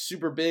not like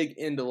super big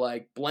into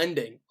like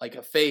blending like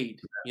a fade.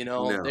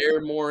 No.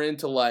 They're more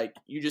into like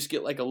you just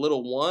get like a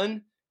little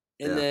one,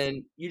 and Yeah.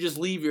 then you just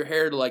leave your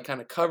hair to like kind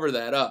of cover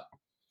that up.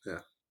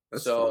 Yeah,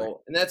 that's so funny.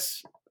 and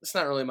that's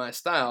not really my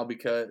style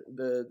because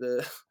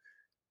the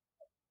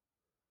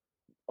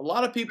a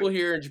lot of people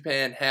here in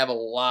Japan have a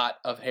lot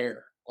of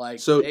hair. Like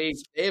So-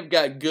 they've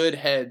got good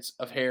heads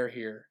of hair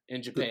here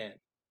in Japan.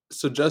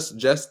 So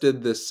Jess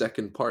did this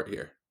second part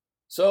here.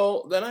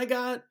 So then I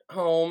got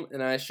home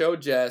and I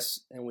showed Jess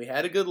and we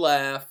had a good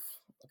laugh.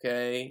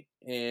 Okay.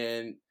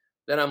 And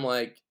then I'm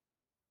like,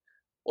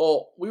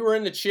 well, we were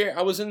in the chair.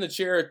 I was in the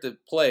chair at the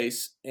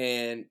place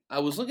and I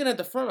was looking at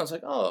the front. I was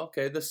like, oh,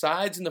 okay. The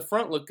sides and the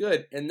front look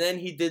good. And then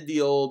he did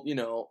the old,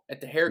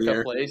 at the haircut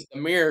Mirror. place, the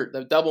mirror,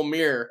 the double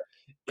mirror.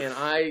 And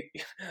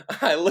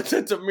I looked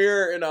at the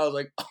mirror and I was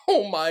like,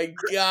 oh my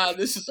God,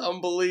 this is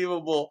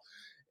unbelievable.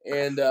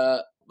 And,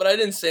 but I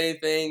didn't say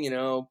anything,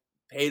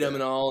 paid him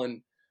and all.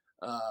 And,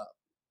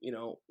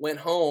 went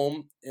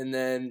home and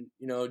then,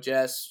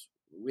 Jess,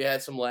 we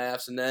had some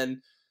laughs and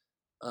then,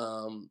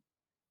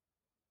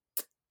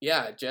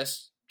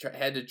 Jess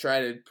had to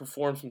try to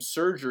perform some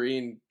surgery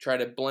and try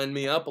to blend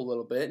me up a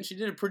little bit. And she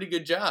did a pretty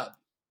good job.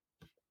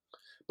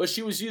 But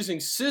she was using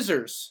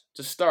scissors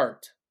to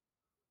start.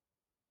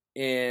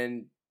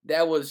 And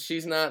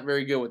she's not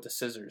very good with the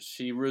scissors.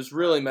 She was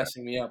really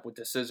messing me up with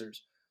the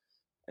scissors.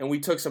 And we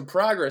took some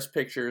progress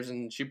pictures,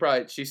 and she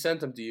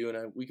sent them to you,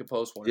 and we could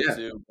post one Yeah.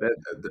 too.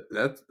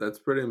 That's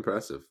pretty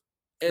impressive.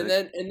 And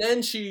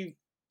then she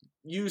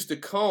used a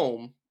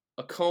comb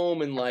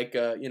and like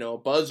a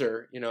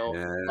buzzer,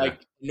 like a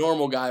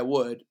normal guy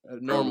would, a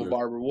normal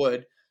barber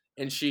would,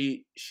 and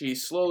she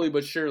slowly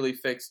but surely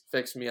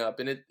fixed me up,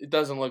 and it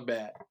doesn't look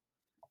bad.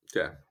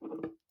 Yeah.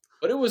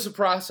 But it was a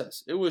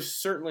process. It was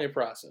certainly a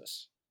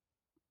process.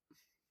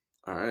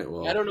 All right.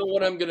 Well, I don't know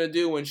what I'm gonna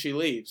do when she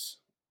leaves.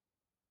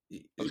 I'm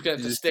just gonna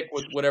have to stick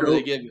with whatever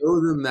they give me.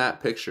 Show them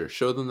that picture.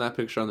 Show them that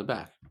picture on the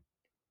back.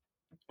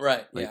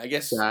 Right. Like, Yeah. I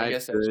guess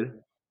that's good.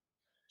 true.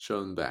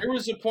 Show them back. There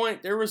was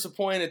a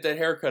point at that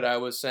haircut I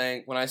was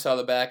saying when I saw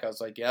the back, I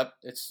was like, "Yep,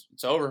 it's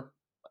over.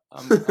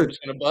 I'm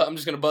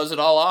just gonna buzz it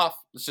all off.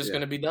 It's just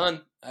gonna be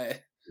done."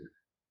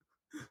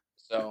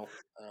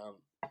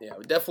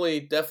 We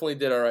definitely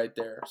did all right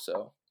there. So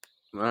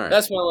All right.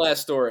 that's my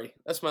last story.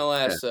 That's my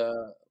last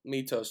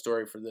Mito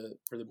story for the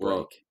break.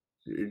 Well,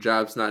 your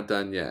job's not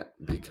done yet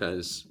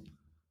because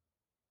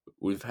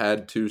we've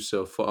had 2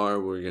 so far.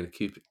 We're gonna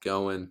keep it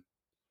going.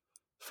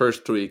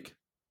 First week.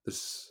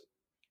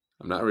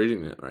 I'm not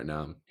reading it right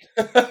now.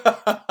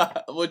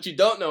 What you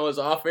don't know is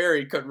off air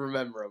he couldn't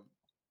remember him.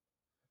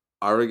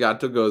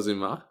 Arigato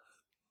gozaimasu.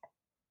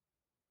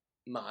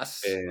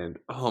 Mas. And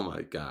oh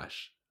my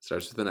gosh,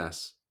 starts with an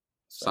S.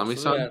 Starts with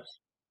Sami-san? an S.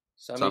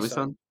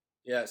 Sami-san?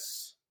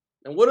 Yes.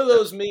 And what do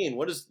those mean?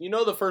 What is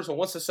the first one?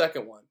 What's the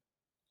second one?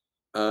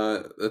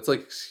 That's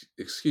like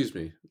excuse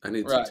me. I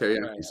need some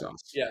teriyaki right.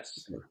 sauce.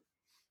 Yes.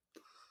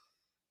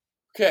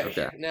 Okay.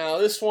 Okay. Now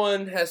this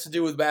one has to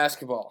do with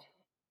basketball.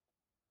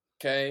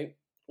 Okay.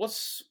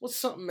 What's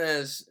something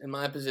as in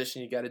my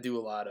position you got to do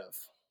a lot of?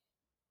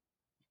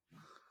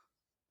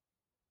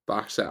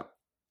 Box out.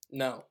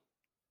 No.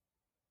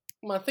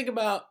 Come on, think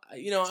about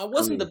I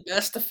wasn't the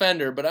best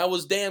defender, but I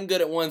was damn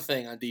good at one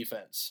thing on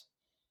defense.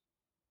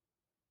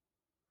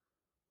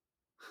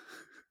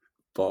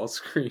 Ball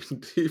screen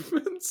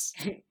defense.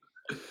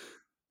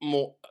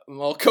 Well,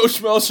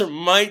 Coach Melser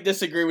might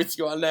disagree with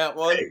you on that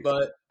one,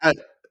 but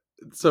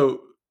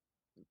So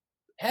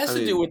has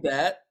to do with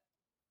that.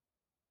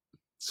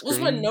 What's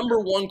my screen number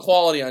one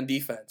quality on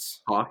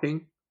defense?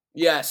 talking.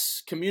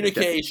 Yes,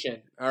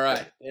 communication. All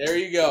right, there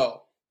you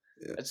go.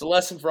 Yeah. It's a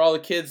lesson for all the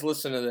kids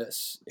listening to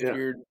this. If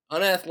you're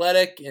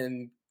unathletic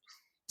and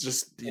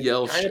Just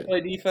yell trying to shit.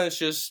 play defense,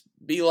 just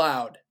be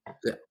loud.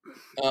 Yeah.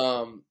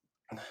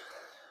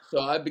 So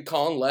I'd be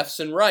calling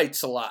lefts and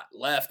rights a lot.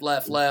 Left,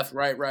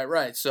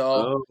 right.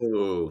 So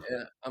Oh.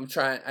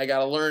 I got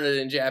to learn it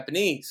in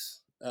Japanese.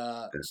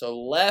 So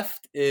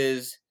left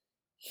is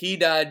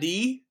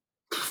hidadi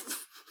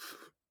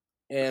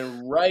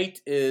and right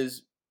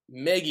is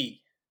megi.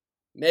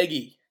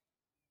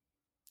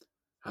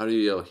 How do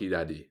you yell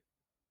hidadi?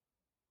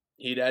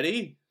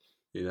 Hidadi,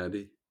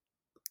 Hidadi.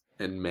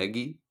 And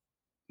Meggy?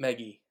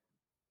 megi.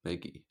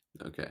 Meggy.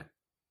 Okay.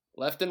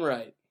 Left and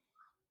right.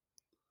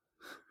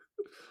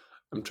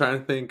 I'm trying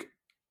to think,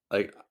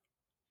 like,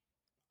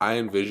 I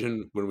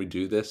envision when we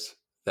do this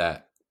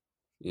that,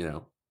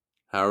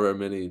 however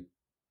many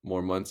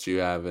more months you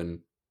have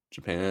in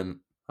Japan,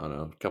 I don't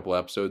know, a couple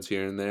episodes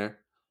here and there,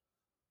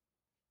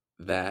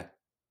 that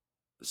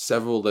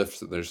several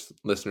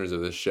listeners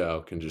of this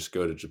show can just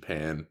go to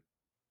Japan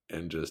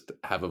and just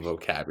have a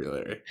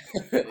vocabulary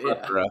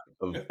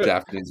of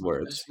Japanese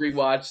words. Just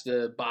rewatch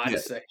the body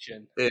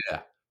section.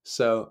 Yeah.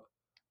 So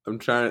I'm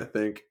trying to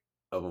think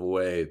of a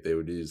way they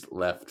would use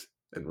left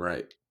and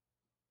right.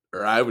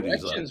 Or I would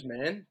use directions,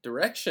 man.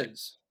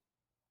 Directions.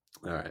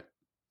 All right.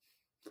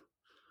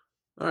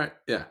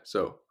 Yeah.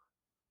 So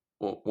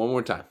one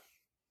more time.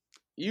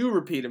 You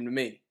repeat them to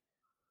me.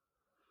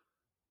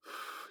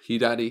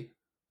 Hidari.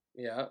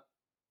 Yeah.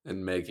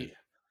 And Megi.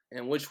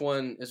 And which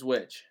one is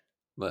which?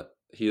 But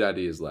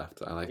Hidari is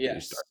left. I like that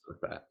you start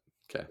with that.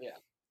 Okay. Yeah.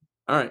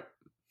 All right.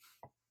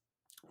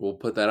 We'll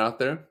put that out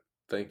there.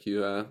 Thank you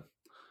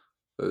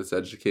for this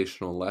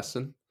educational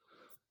lesson.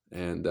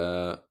 And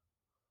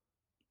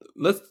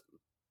let's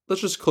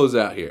just close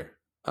out here.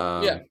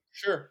 Yeah,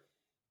 sure.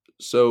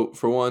 So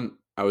for one,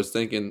 I was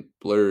thinking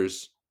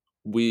Blurs,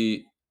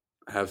 we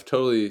have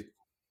totally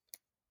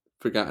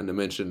forgotten to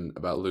mention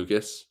about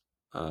Lucas,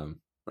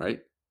 right?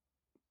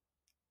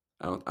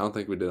 I don't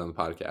think we did on the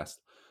podcast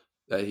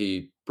that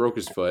he broke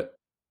his foot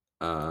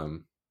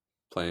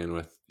playing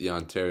with the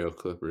Ontario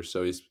Clippers.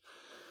 So his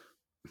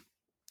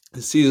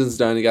season's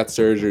done. He got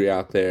surgery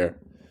out there.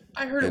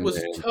 I heard it was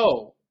a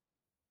toe.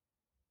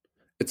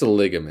 It's a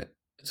ligament.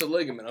 It's a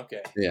ligament.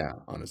 Okay. Yeah,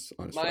 honest.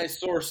 My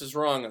source is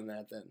wrong on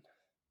that then.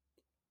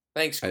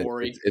 Thanks,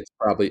 Corey. It's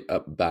probably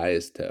up by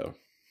his toe.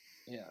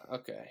 Yeah.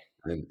 Okay.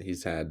 And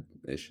he's had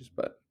issues,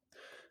 but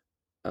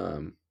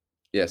so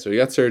he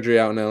got surgery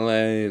out in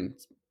LA, and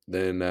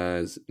then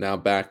is now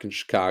back in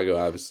Chicago.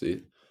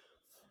 Obviously,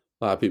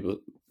 a lot of people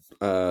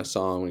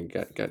saw him and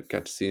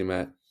got to see him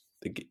at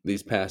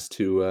these past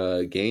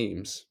two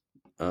games.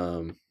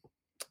 So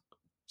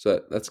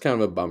that's kind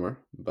of a bummer,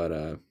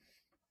 but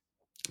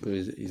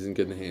he's in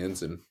good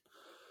hands, and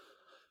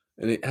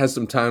he has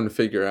some time to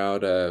figure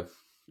out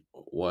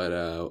what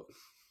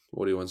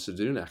he wants to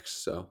do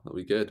next. So that'll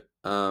be good.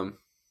 Trying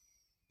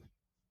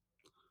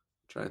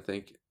to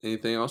think,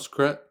 anything else,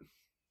 Cret?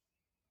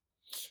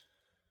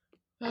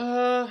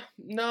 No,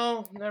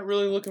 not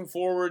really. Looking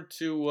forward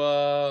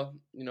to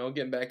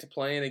getting back to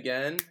playing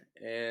again,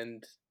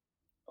 and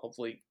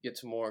hopefully get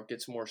some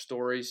more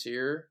stories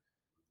here.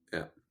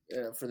 Yeah.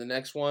 For the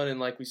next one,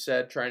 and like we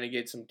said, trying to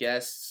get some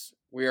guests.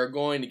 We are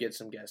going to get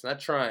some guests. Not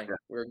trying. Yeah.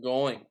 We're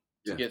going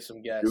to get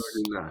some guests.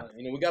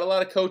 We got a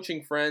lot of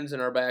coaching friends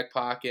in our back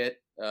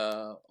pocket.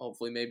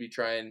 Hopefully, maybe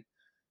try and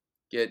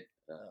get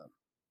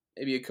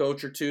maybe a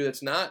coach or two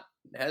has not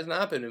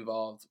been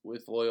involved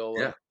with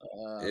Loyola.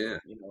 Yeah.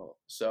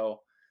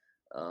 So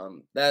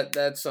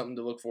that's something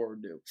to look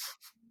forward to.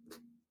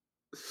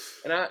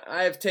 And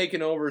I have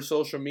taken over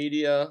social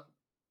media.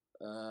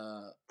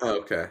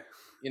 Okay.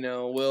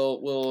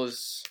 Will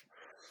is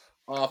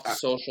off the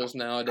socials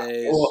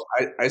nowadays. Well,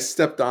 I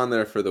stepped on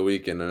there for the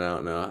weekend, and I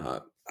don't know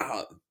how.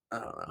 I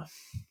don't know.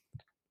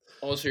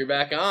 Oh, so you're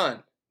back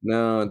on?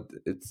 No,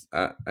 it's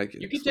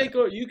you could take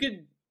over. You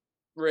could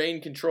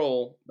reign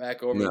control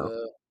back over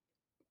the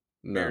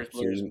Bears,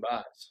 Blues, and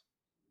Bots.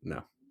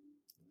 No.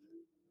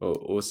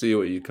 We'll see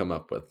what you come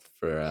up with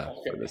for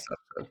this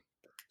episode.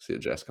 See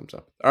what Jess comes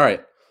up with. All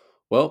right.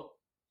 Well,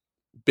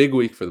 big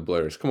week for the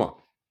Blurs. Come on.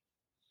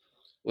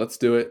 Let's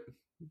do it.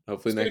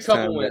 Hopefully next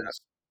time we have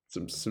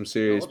some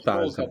serious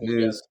positive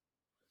news.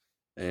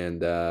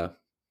 And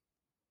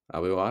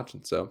I'll be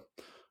watching. So,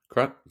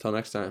 crap. Until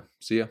next time.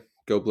 See ya.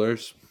 Go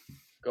Blurs.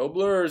 Go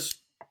Blurs.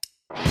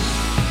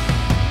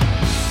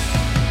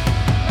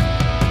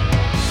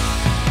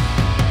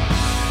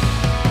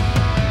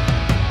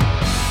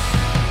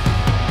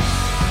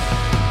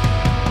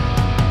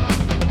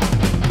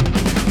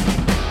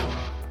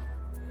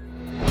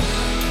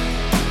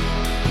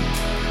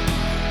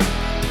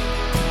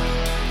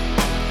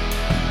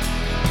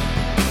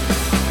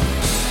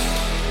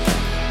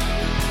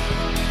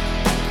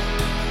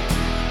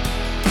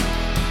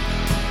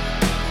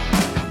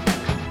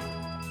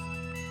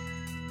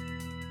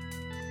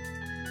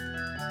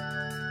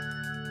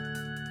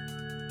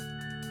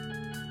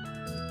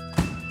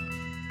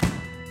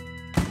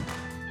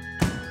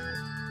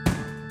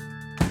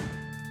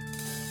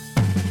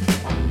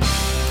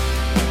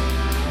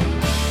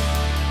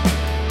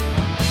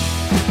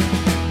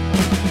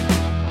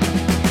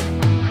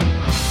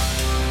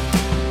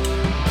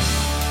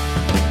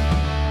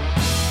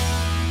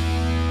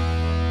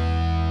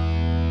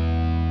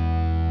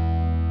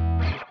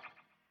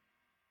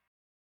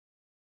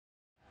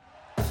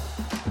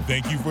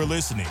 Thank you for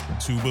listening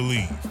to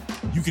Believe.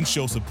 You can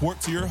show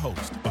support to your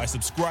host by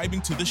subscribing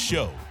to the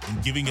show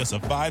and giving us a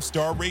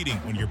 5-star rating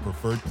on your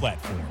preferred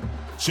platform.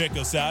 Check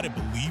us out at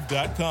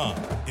Believe.com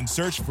and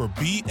search for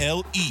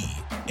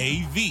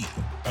BLEAV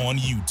on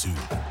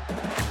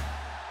YouTube.